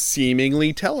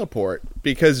 seemingly teleport,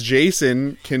 because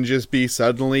Jason can just be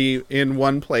suddenly in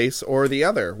one place or the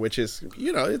other, which is,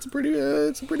 it's a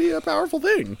pretty powerful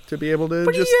thing to be able to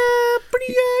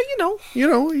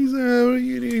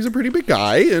he's a pretty big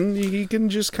guy, and he can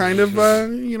just kind of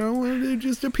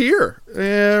just appear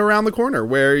around the corner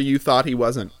where you thought he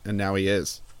wasn't, and now he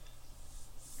is.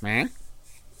 Meh.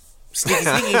 Sneaky,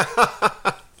 sneaky.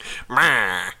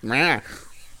 Meh.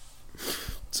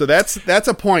 So that's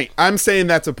a point. I'm saying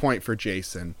that's a point for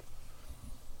Jason.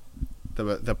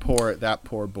 That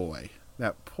poor boy.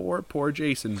 That poor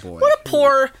Jason boy. What a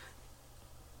poor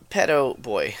pedo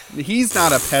boy. He's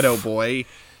not a pedo boy.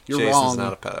 You're Jason's wrong.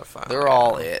 not a pedophile. They're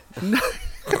all it.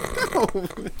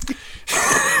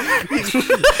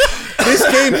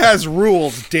 This game has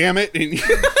rules, damn it. And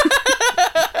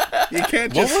you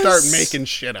can't just start making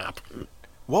shit up.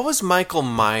 What was Michael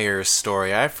Myers'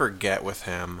 story? I forget with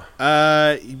him.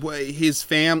 His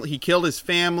family. He killed his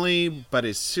family, but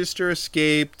his sister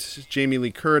escaped. Jamie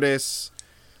Lee Curtis,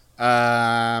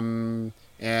 and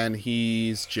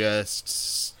he's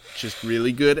just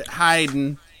really good at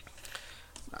hiding,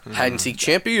 Hide and seek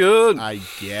champion. I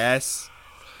guess.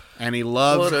 And he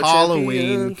loves What a Halloween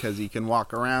champion. because he can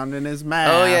walk around in his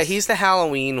mask. Oh yeah, he's the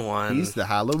Halloween one. He's the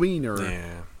Halloweener.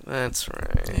 Yeah. That's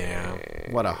right. Yeah.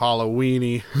 What a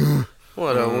Halloweeny.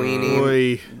 What a weenie.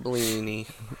 Oy. Bleenie.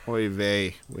 Oy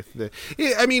vey. With the,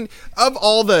 I mean, of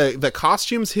all the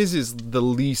costumes, his is the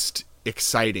least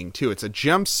exciting too. It's a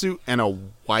jumpsuit and a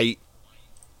white,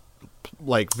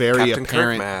 like very Captain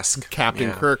apparent Kirk mask. Captain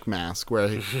Yeah. Kirk mask, where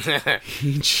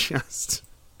he just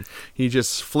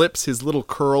flips his little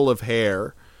curl of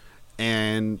hair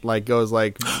and like goes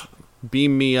like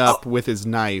beam me up with his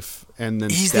knife, and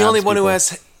then He's the stabs only one who people.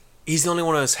 has. He's the only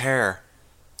one who has hair.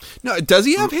 No, does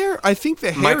he have hair? I think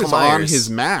the hair Michael is on Myers. his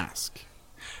mask. He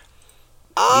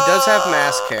does have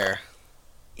mask hair.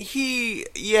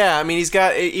 Yeah, I mean, he's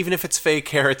got, even if it's fake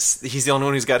hair, he's the only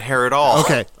one who's got hair at all.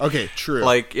 Okay, true.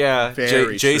 Like, yeah, Very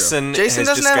true. Jason. Jason has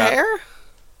doesn't just have got- hair?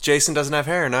 Jason doesn't have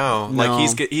hair. No, No.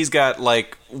 like he's got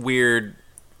like weird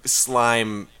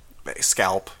slime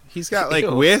scalp. He's got like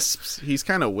Ew. wisps. He's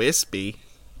kind of wispy.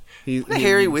 What a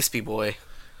hairy, wispy boy.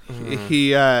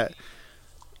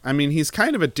 I mean, he's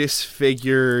kind of a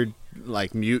disfigured,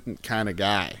 like mutant kind of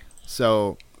guy.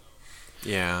 So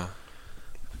Yeah.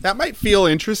 that might feel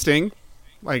interesting,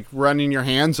 like running your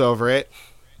hands over it.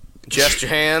 Just your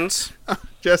hands.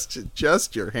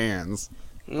 Just your hands.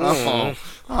 Mm.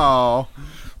 Oh.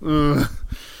 Ugh.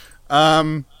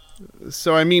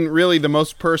 So I mean, really, the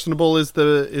most personable is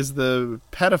the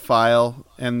pedophile,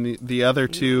 and the other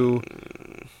two.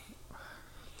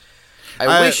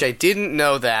 I wish I didn't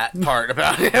know that part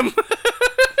about him.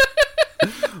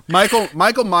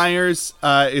 Michael Myers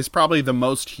is probably the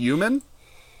most human.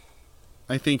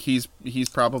 I think he's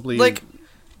probably Like-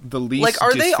 the least. Like,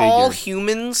 are they all disfigured.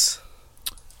 humans?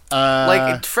 Uh,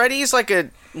 Like, Freddy's like a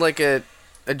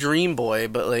dream boy,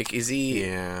 but like, is he?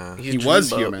 Yeah. He's He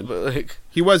was Dreamboat, human. but like,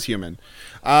 He was human.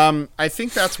 I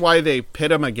think that's why they pit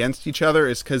them against each other,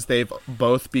 is because they've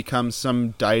both become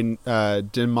some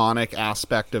demonic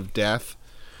aspect of death,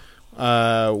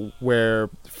 where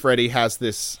Freddy has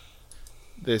this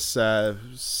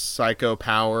psycho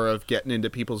power of getting into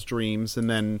people's dreams, and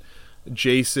then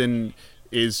Jason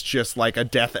is just like a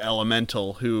death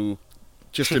elemental who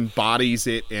just embodies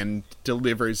it and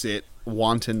delivers it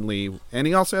wantonly. And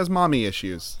he also has mommy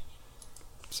issues.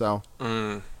 So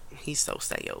He's so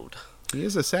sad. he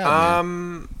is a sad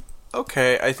man.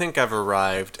 Okay, I think I've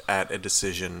arrived at a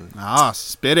decision.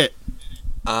 Spit it.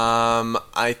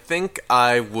 I think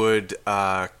I would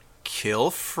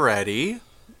kill Freddy.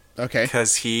 Okay.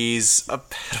 Because he's a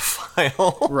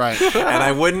pedophile. Right. And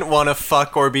I wouldn't want to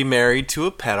fuck or be married to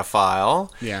a pedophile.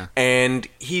 Yeah. And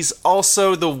he's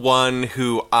also the one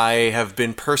who I have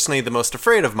been personally the most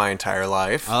afraid of my entire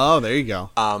life. Oh, there you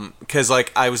go. Because,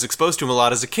 like, I was exposed to him a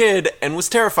lot as a kid and was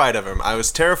terrified of him. I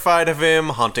was terrified of him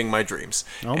haunting my dreams.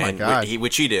 Oh, my God.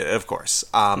 Which he did, of course.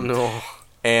 No.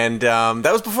 And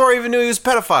that was before I even knew he was a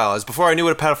pedophile. It was before I knew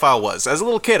what a pedophile was. As a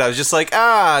little kid, I was just like,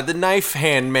 the knife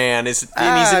hand man is,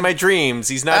 and he's in my dreams.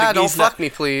 He's not. Don't fuck me,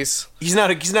 please. He's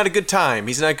not a good time.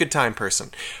 He's not a good time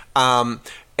person.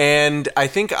 And I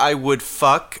think I would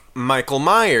fuck Michael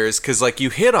Myers because, like, you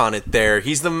hit on it there.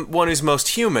 He's the one who's most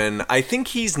human. I think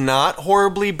he's not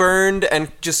horribly burned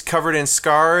and just covered in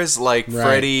scars like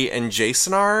Freddy and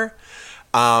Jason are.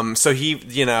 So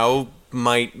he,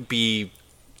 might be.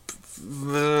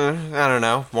 I don't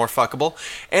know, more fuckable.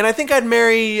 And I think I'd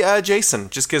marry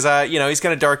Jason, just because, he's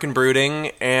kind of dark and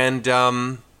brooding,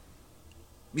 and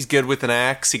he's good with an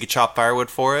axe. He could chop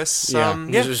firewood for us. Yeah,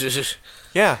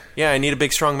 I need a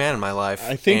big, strong man in my life.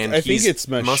 I think it's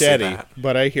machete,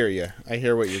 but I hear you. I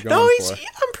hear what you're going for.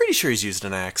 I'm pretty sure he's used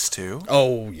an axe, too.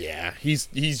 Oh, yeah. He's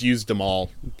used them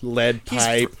all. Lead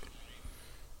pipe.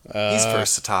 He's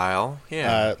versatile,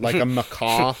 yeah. Like a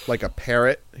macaw, like a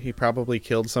parrot. He probably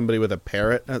killed somebody with a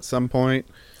parrot at some point.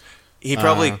 He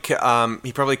probably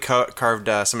carved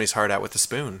somebody's heart out with a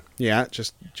spoon. Yeah,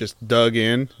 just dug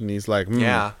in, and he's like,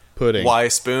 pudding. Why a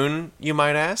spoon, you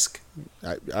might ask?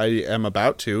 I am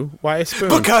about to. Why a spoon?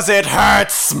 Because it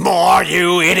hurts more,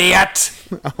 you idiot!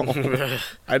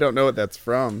 I don't know what that's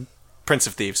from. Prince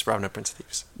of Thieves, Robin Hood, Prince of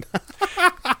Thieves.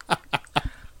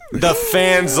 The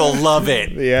fans will love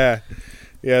it. Yeah.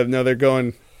 No, they're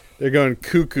going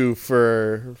cuckoo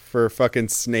for fucking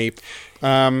Snape.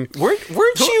 Weren't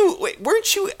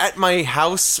you at my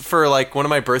house for like one of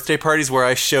my birthday parties where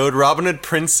I showed Robin Hood,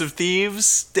 Prince of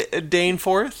Thieves,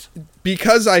 Daneforth?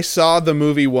 Because I saw the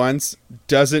movie once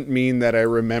doesn't mean that I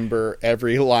remember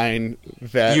every line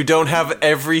that... You don't have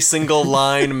every single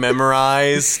line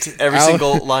memorized?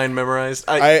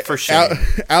 For shame.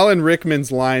 Alan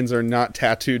Rickman's lines are not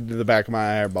tattooed to the back of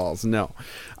my eyeballs, no.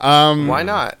 Why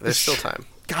not? There's still time.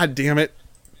 God damn it.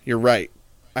 You're right.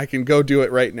 I can go do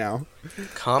it right now.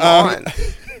 Come on.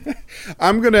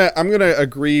 I'm gonna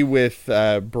agree with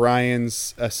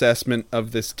Brian's assessment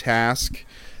of this task.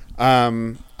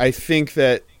 I think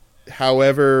that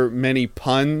however many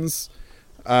puns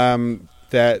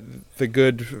that the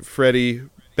good Freddy,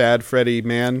 bad Freddy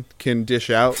man can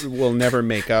dish out will never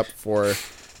make up for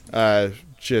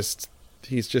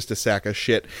he's just a sack of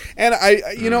shit. And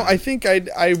I think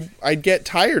I'd get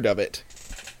tired of it.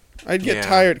 I'd get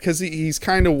tired because he's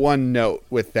kind of one note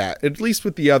with that. At least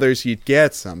with the others, you'd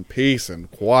get some peace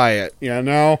and quiet,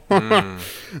 oh,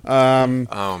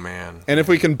 man. And if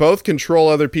we can both control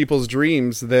other people's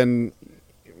dreams, then,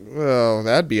 well,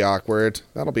 that'd be awkward.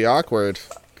 That'll be awkward.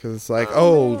 Because it's like,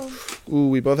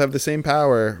 we both have the same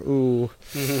power. Ooh.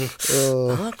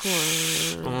 Awkward.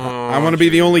 I want to be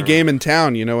the only game in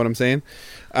town, you know what I'm saying?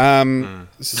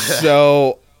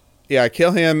 So, yeah,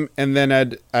 kill him, and then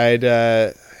I'd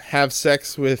have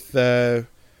sex with the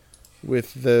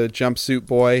jumpsuit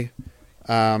boy,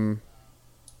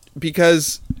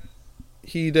 because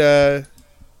he'd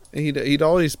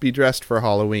always be dressed for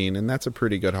Halloween, and that's a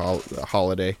pretty good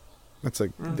holiday. That's a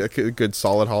good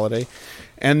solid holiday.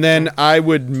 And then I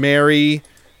would marry,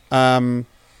 what's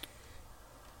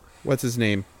his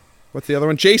name? What's the other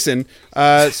one? Jason.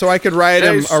 So I could ride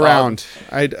him around.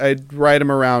 I'd ride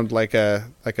him around like a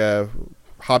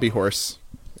hobby horse.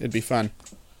 It'd be fun.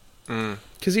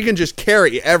 Because he can just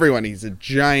carry everyone. He's a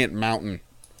giant mountain.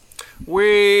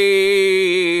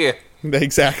 Wee!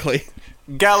 Exactly.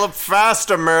 Gallop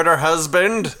faster, murder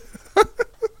husband.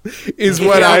 Is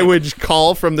what I would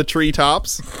call from the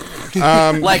treetops.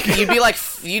 Like you'd be like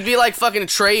fucking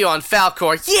Atreyu on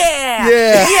Falcor. Yeah.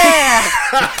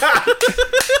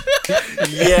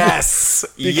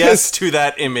 Yes to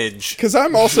that image. Because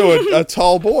I'm also a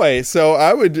tall boy, so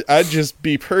I'd just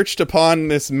be perched upon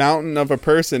this mountain of a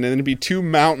person, and it'd be two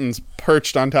mountains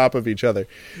perched on top of each other.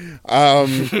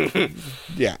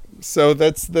 Yeah. So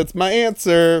that's my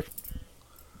answer.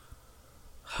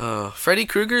 Freddy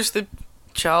Krueger's the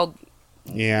child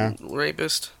Yeah,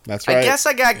 rapist. that's right. I guess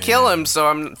I gotta kill him, so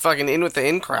I'm fucking in with the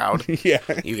in crowd. Yeah.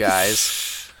 You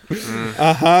guys.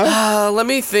 Uh-huh. Let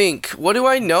me think. What do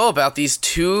I know about these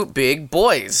two big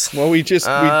boys? Well, we just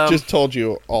told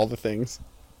you all the things.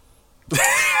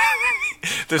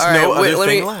 There's All no right, wait, other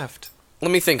thing left.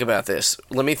 Let me think about this.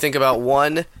 Let me think about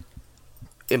one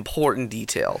important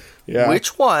detail. Yeah.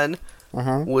 Which one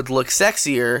Uh-huh. would look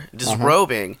sexier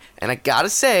disrobing? And I gotta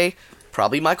say,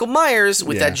 probably Michael Myers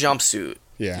with that Yeah. jumpsuit.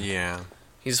 Yeah. Yeah.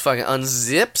 He's fucking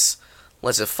unzips,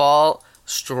 lets it fall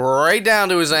straight down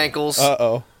to his ankles.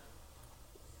 Uh-oh.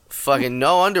 Fucking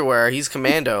no underwear. He's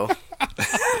commando.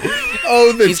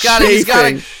 Oh, the He's got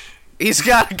chafing. he's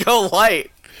got to go light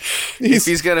if He's,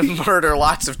 he's gonna murder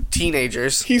lots of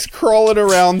teenagers. he's crawling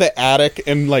around the attic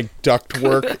and like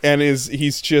ductwork, and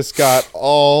he's just got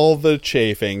all the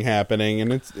chafing happening,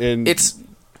 and It's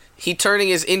he turning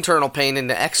his internal pain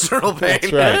into external pain.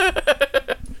 that's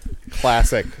right.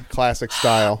 Classic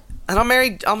style. And I'll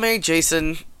marry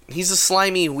Jason. He's a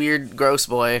slimy, weird, gross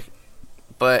boy,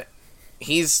 but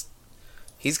he's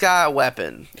got a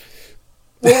weapon.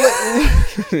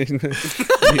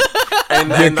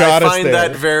 And I got us find there.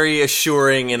 that very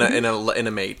assuring in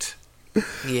a mate.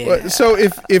 Yeah. So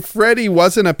if Freddy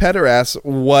wasn't a pederast,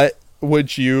 what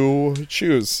would you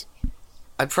choose?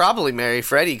 I'd probably marry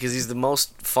Freddy because he's the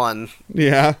most fun.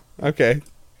 Yeah. Okay.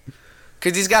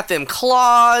 Because he's got them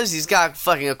claws. He's got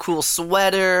fucking a cool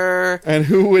sweater. And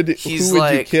who would you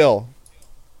like- kill?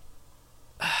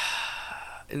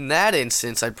 In that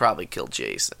instance, I'd probably kill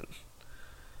Jason.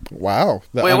 Wow.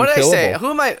 The Wait, what did I say? unkillable.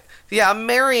 Who am I? Yeah, I'm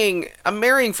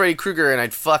marrying Freddy Krueger, and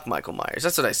I'd fuck Michael Myers.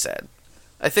 That's what I said.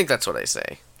 I think that's what I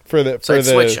say. So I'd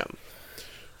switch him.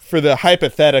 For the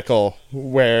hypothetical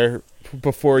where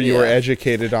before you were Yeah.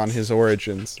 educated on his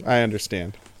origins. I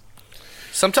understand.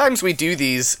 Sometimes we do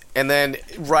these, and then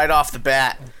right off the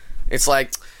bat, it's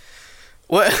like,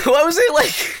 what was it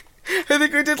like? I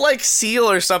think we did like Seal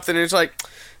or something, and it's like,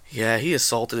 yeah, he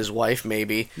assaulted his wife,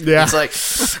 maybe. Yeah. It's like,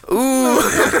 ooh,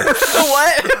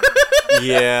 what?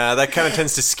 Yeah, that kind of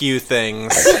tends to skew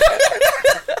things.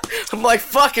 I'm like,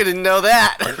 fuck, I didn't know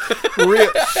that.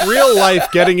 Real life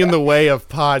getting in the way of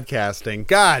podcasting.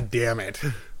 God damn it.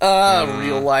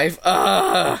 Real life.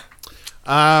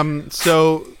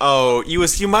 So Oh,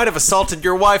 you might have assaulted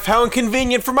your wife. How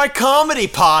inconvenient for my comedy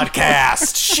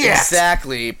podcast. Shit.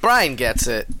 Exactly. Brian gets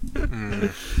it.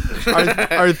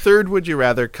 our third Would You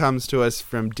Rather comes to us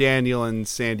from Daniel in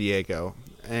San Diego.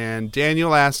 And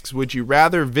Daniel asks, would you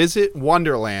rather visit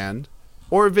Wonderland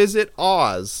or visit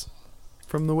Oz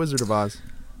from The Wizard of Oz?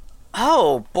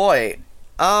 Oh, boy.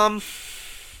 Oz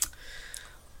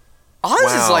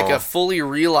is like a fully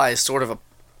realized sort of a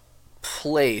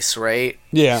place, right?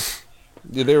 Yeah.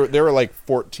 There were like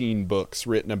 14 books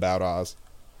written about Oz.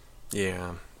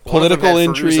 Yeah. Political One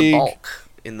of them had Fairuza intrigue. Balk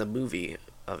in the movie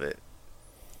of it.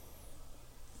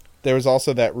 There was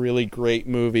also that really great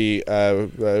movie,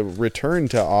 Return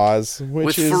to Oz, which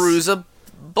With is... Fairuza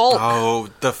Balk. Oh,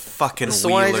 the fucking That's the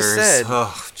one I Wheelers. just said.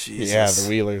 Oh, Jesus. Yeah, the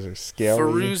Wheelers are scary.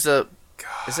 Fairuza.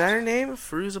 Is that her name?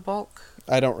 Fairuza Balk?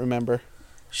 I don't remember.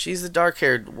 She's the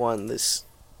dark-haired one.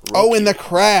 Oh, in The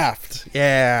Craft.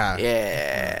 Yeah.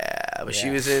 Yeah, but she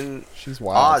Yeah. was in She's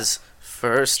wild. Oz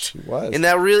first. She was. And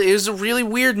it was a really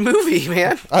weird movie,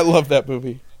 man. I love that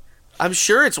movie. I'm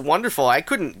sure it's wonderful. I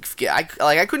couldn't get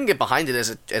behind it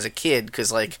as a kid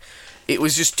because like it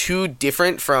was just too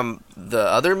different from the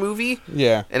other movie,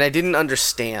 Yeah. and I didn't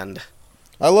understand.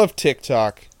 I love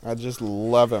TikTok. I just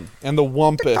love him. And the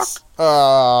Wumpus.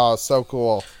 Oh, so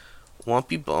cool.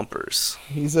 Wumpy bumpers.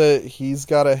 He's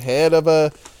got a head of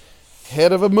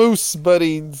a moose, but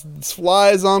he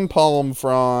flies on palm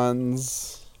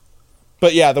fronds.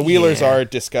 But yeah, the Wheelers Yeah. are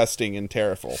disgusting and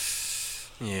terrible.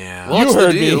 Yeah. What's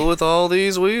heard the deal me. with all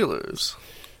these wheelers?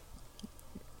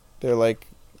 They're like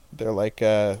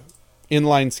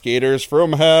inline skaters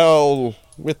from hell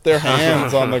with their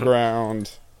hands on the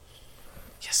ground.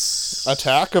 Yes.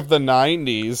 Attack of the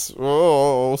 90s.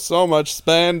 Oh, so much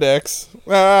spandex.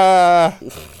 Ah.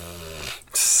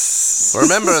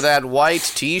 Remember that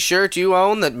white T-shirt you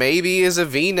own that maybe is a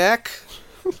V-neck?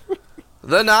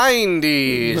 The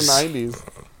 90s. The 90s.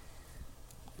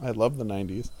 I love the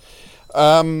 90s.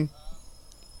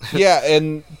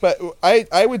 Yeah, but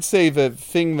I would say the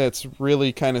thing that's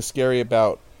really kind of scary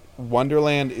about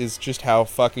Wonderland is just how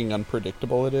fucking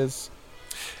unpredictable it is.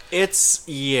 It's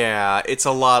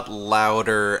a lot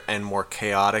louder and more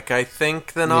chaotic, I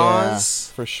think, than Yeah,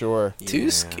 Oz. for sure. Too Yeah.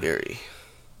 scary.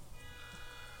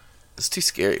 It's too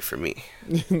scary for me.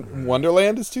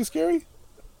 Wonderland is too scary?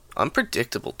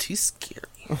 Unpredictable. Too scary.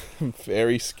 I'm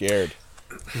very scared.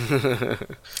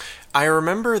 I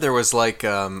remember there was like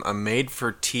a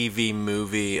made-for-TV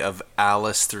movie of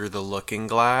Alice Through the Looking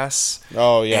Glass.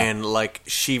 Oh, yeah. And like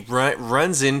she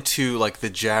runs into like the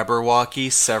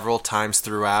Jabberwocky several times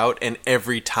throughout, and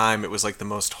every time it was like the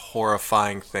most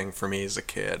horrifying thing for me as a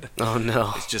kid. Oh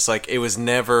no! It's just like it was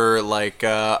never like,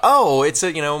 oh, it's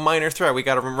a minor threat. We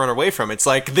got to run away from it. It's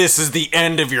like this is the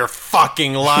end of your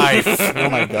fucking life. Oh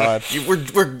my god.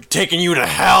 We're taking you to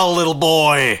hell, little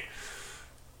boy.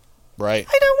 Right.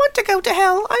 I don't want to go to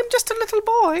hell. I'm just a little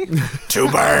boy. Too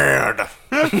bad.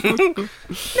 No.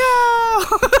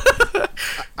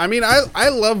 I mean, I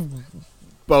love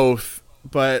both,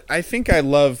 but I think I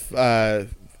love the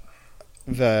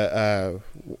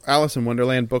Alice in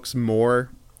Wonderland books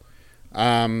more.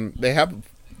 They have,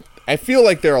 I feel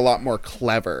like they're a lot more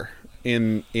clever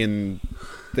in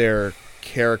their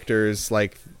characters.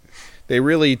 Like they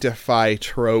really defy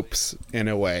tropes in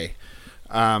a way.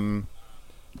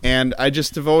 And I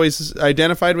just have always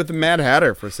identified with the Mad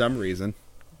Hatter for some reason.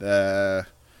 I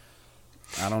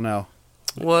don't know.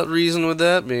 What reason would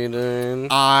that be, Dan?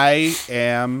 I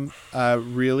am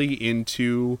really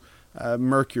into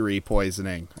mercury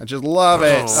poisoning. I just love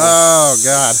it. Oh,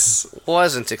 God.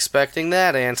 Wasn't expecting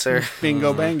that answer.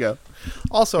 Bingo bango.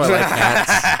 Also, I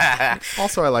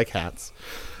like hats.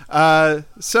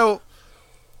 So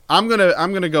I'm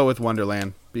gonna go with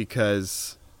Wonderland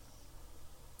because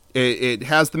it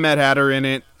has the Mad Hatter in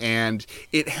it, and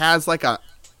it has like a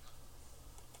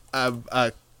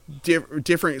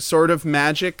different sort of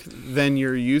magic than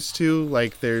you're used to.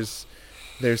 Like there's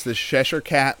the Cheshire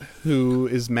Cat who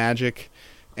is magic,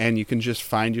 and you can just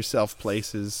find yourself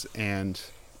places. And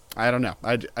I don't know.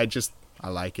 I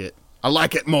like it. I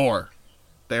like it more.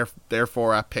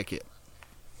 Therefore, I pick it.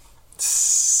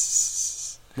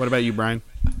 What about you, Brian?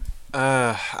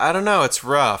 I don't know. It's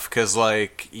rough because,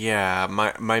 like, yeah,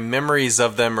 my memories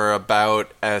of them are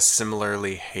about as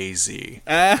similarly hazy.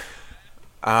 I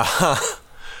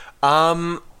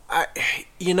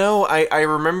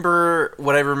remember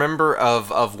what I remember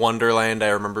of Wonderland. I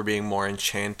remember being more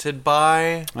enchanted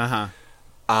by.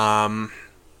 Talking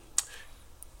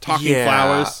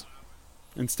flowers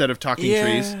instead of talking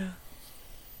trees.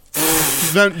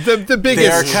 The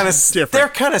biggest difference. They're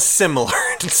kind of similar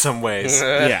in some ways.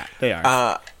 Yeah, they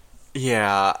are.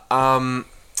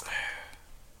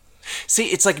 See,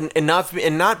 it's like and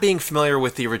not being familiar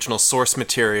with the original source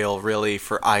material really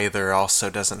for either also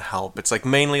doesn't help. It's like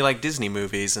mainly like Disney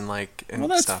movies and well,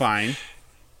 that's stuff. fine.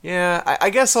 Yeah,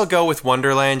 I guess I'll go with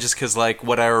Wonderland just because like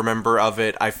what I remember of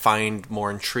it I find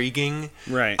more intriguing.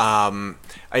 Right.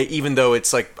 Even though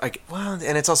it's and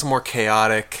it's also more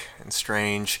chaotic and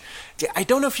strange. I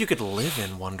don't know if you could live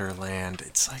in Wonderland.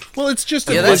 It's like, well, it's just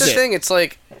a that's the visit. thing. It's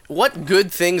like, what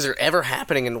good things are ever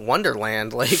happening in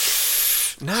Wonderland? Like,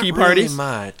 not tea really parties?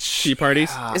 much. Tea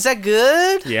parties? Is that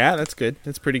good? Yeah, that's good.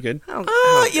 That's pretty good. I'm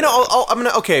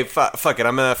gonna fuck it.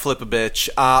 I'm gonna flip a bitch.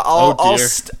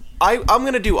 I'm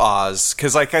gonna do Oz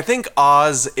because like I think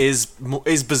Oz is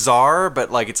bizarre,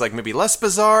 but like it's like maybe less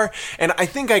bizarre, and I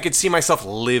think I could see myself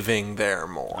living there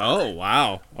more. Oh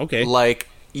wow, okay. Like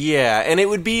yeah, and it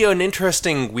would be an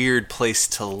interesting, weird place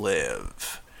to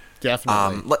live.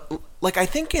 Definitely. Like I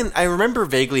think I remember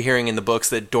vaguely hearing in the books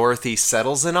that Dorothy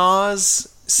settles in Oz.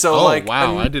 So oh like,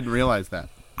 wow, I didn't realize that.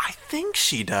 I think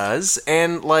she does,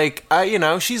 and like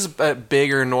she's a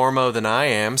bigger Normo than I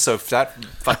am. So if that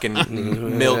fucking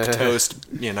milk toast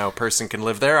person can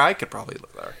live there, I could probably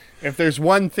live there. If there's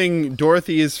one thing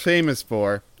Dorothy is famous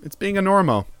for, it's being a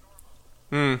Normo.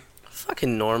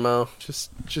 Fucking Normo.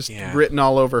 Just written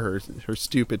all over her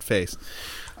stupid face.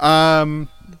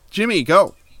 Jimmy,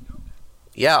 go.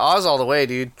 Yeah, Oz all the way,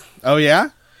 dude. Oh yeah.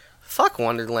 Fuck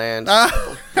Wonderland.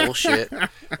 Bullshit.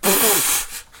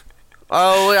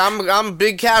 Oh, I'm a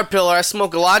big caterpillar. I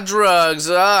smoke a lot of drugs.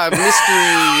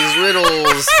 Mysteries,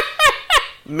 riddles.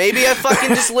 Maybe I fucking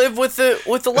just live with the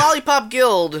Lollipop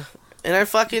Guild, and I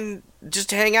fucking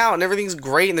just hang out, and everything's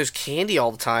great, and there's candy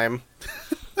all the time.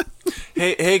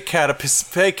 Hey,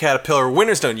 caterpillar.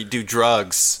 Winters don't do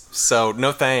drugs, so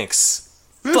no thanks.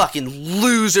 Fucking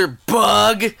loser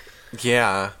bug.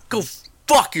 Yeah. Go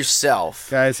fuck yourself,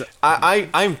 Guys,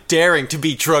 I'm daring to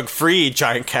be drug-free,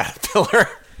 giant caterpillar.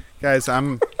 Guys,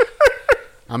 I'm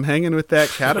hanging with that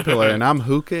caterpillar, and I'm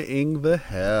hookahing the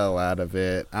hell out of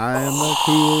it. I'm the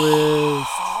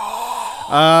coolest.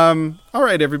 All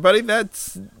right, everybody.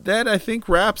 That I think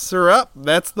wraps her up.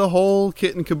 That's the whole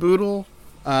kit and caboodle.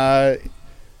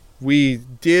 We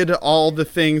did all the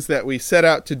things that we set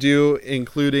out to do,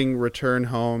 including return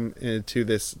home to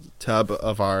this tub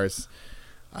of ours.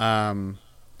 I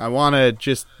want to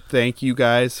just thank you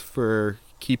guys for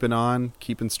keeping on,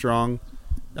 keeping strong.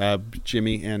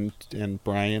 Jimmy and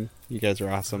Brian. You guys are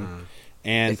awesome.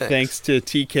 And Hey, thanks to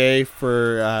TK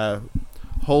for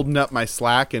holding up my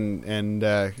slack and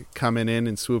coming in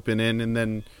and swooping in, and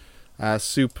then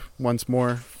Soup once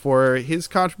more for his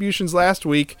contributions last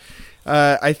week.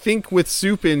 I think with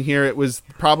Soup in here, it was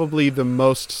probably the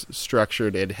most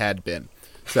structured it had been.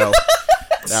 So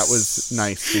that was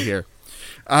nice to hear.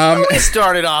 We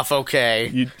started off okay.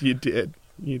 You did.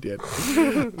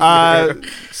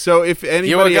 So if anybody...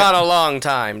 You were gone a long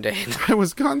time, Dane. I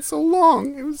was gone so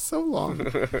long. It was so long.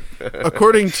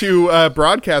 According to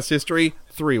broadcast history,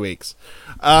 3 weeks.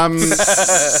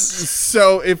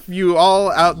 So if you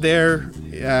all out there,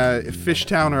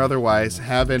 Fishtown or otherwise,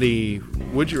 have any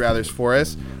would you rathers for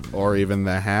us, or even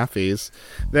the halfies,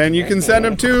 then you can send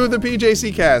them to the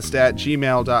PJCcast at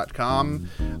gmail.com.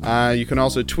 You can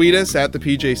also tweet us at the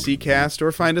PJCcast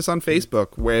or find us on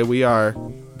Facebook, where we are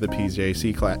the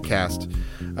PJCcast.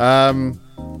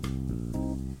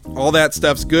 All that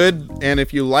stuff's good, and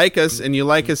if you like us, and you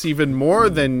like us even more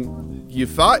than you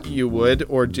thought you would,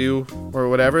 or do, or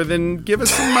whatever, then give us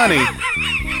some money.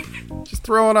 Just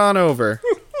throw it on over.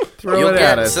 Throw You'll it at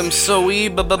get us. some sweet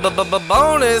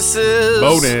bonuses.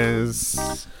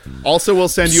 Bonus. Also, we'll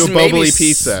send you a Maybe bubbly s-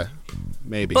 pizza.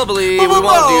 Maybe. Bubbly, we won't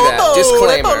do that.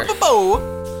 Disclaimer.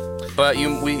 But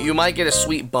you might get a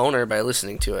sweet boner by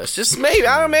listening to us. Just maybe.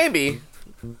 I don't know, maybe.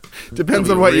 Depends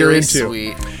It'll on be what you're really into.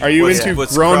 sweet. Are you What's- into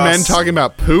what's grown cross- men talking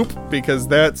about poop? Because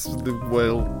that's the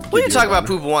well. We didn't talk about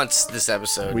poop once this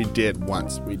episode. We did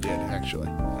once. We did actually.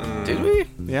 Did we?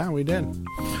 Yeah, we did.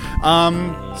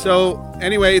 So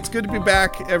anyway, it's good to be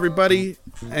back, everybody.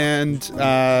 And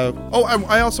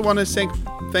I also want to thank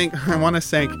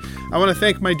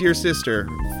my dear sister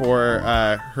for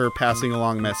her passing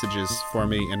along messages for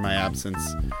me in my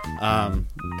absence.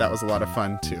 That was a lot of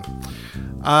fun too.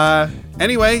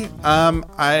 Anyway,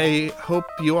 I hope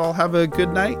you all have a good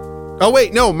night. Oh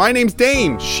wait, no, my name's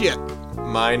Dane. Shit.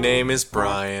 My name is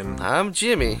Brian. I'm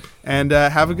Jimmy. And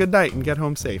have a good night and get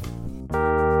home safe.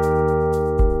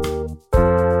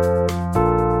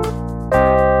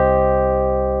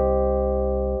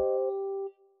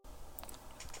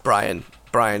 Brian,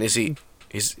 is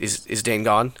Dane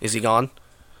gone? Is he gone?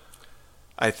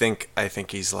 I think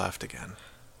he's left again.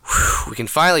 We can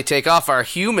finally take off our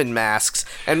human masks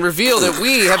and reveal that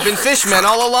we have been fishmen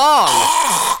all along.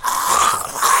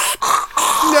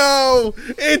 No,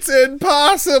 it's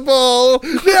impossible.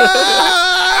 No!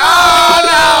 Oh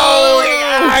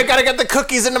no! I gotta get the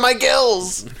cookies into my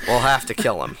gills. We'll have to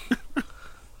kill him.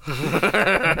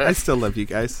 I still love you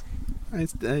guys.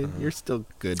 You're still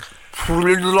good.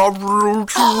 Gross.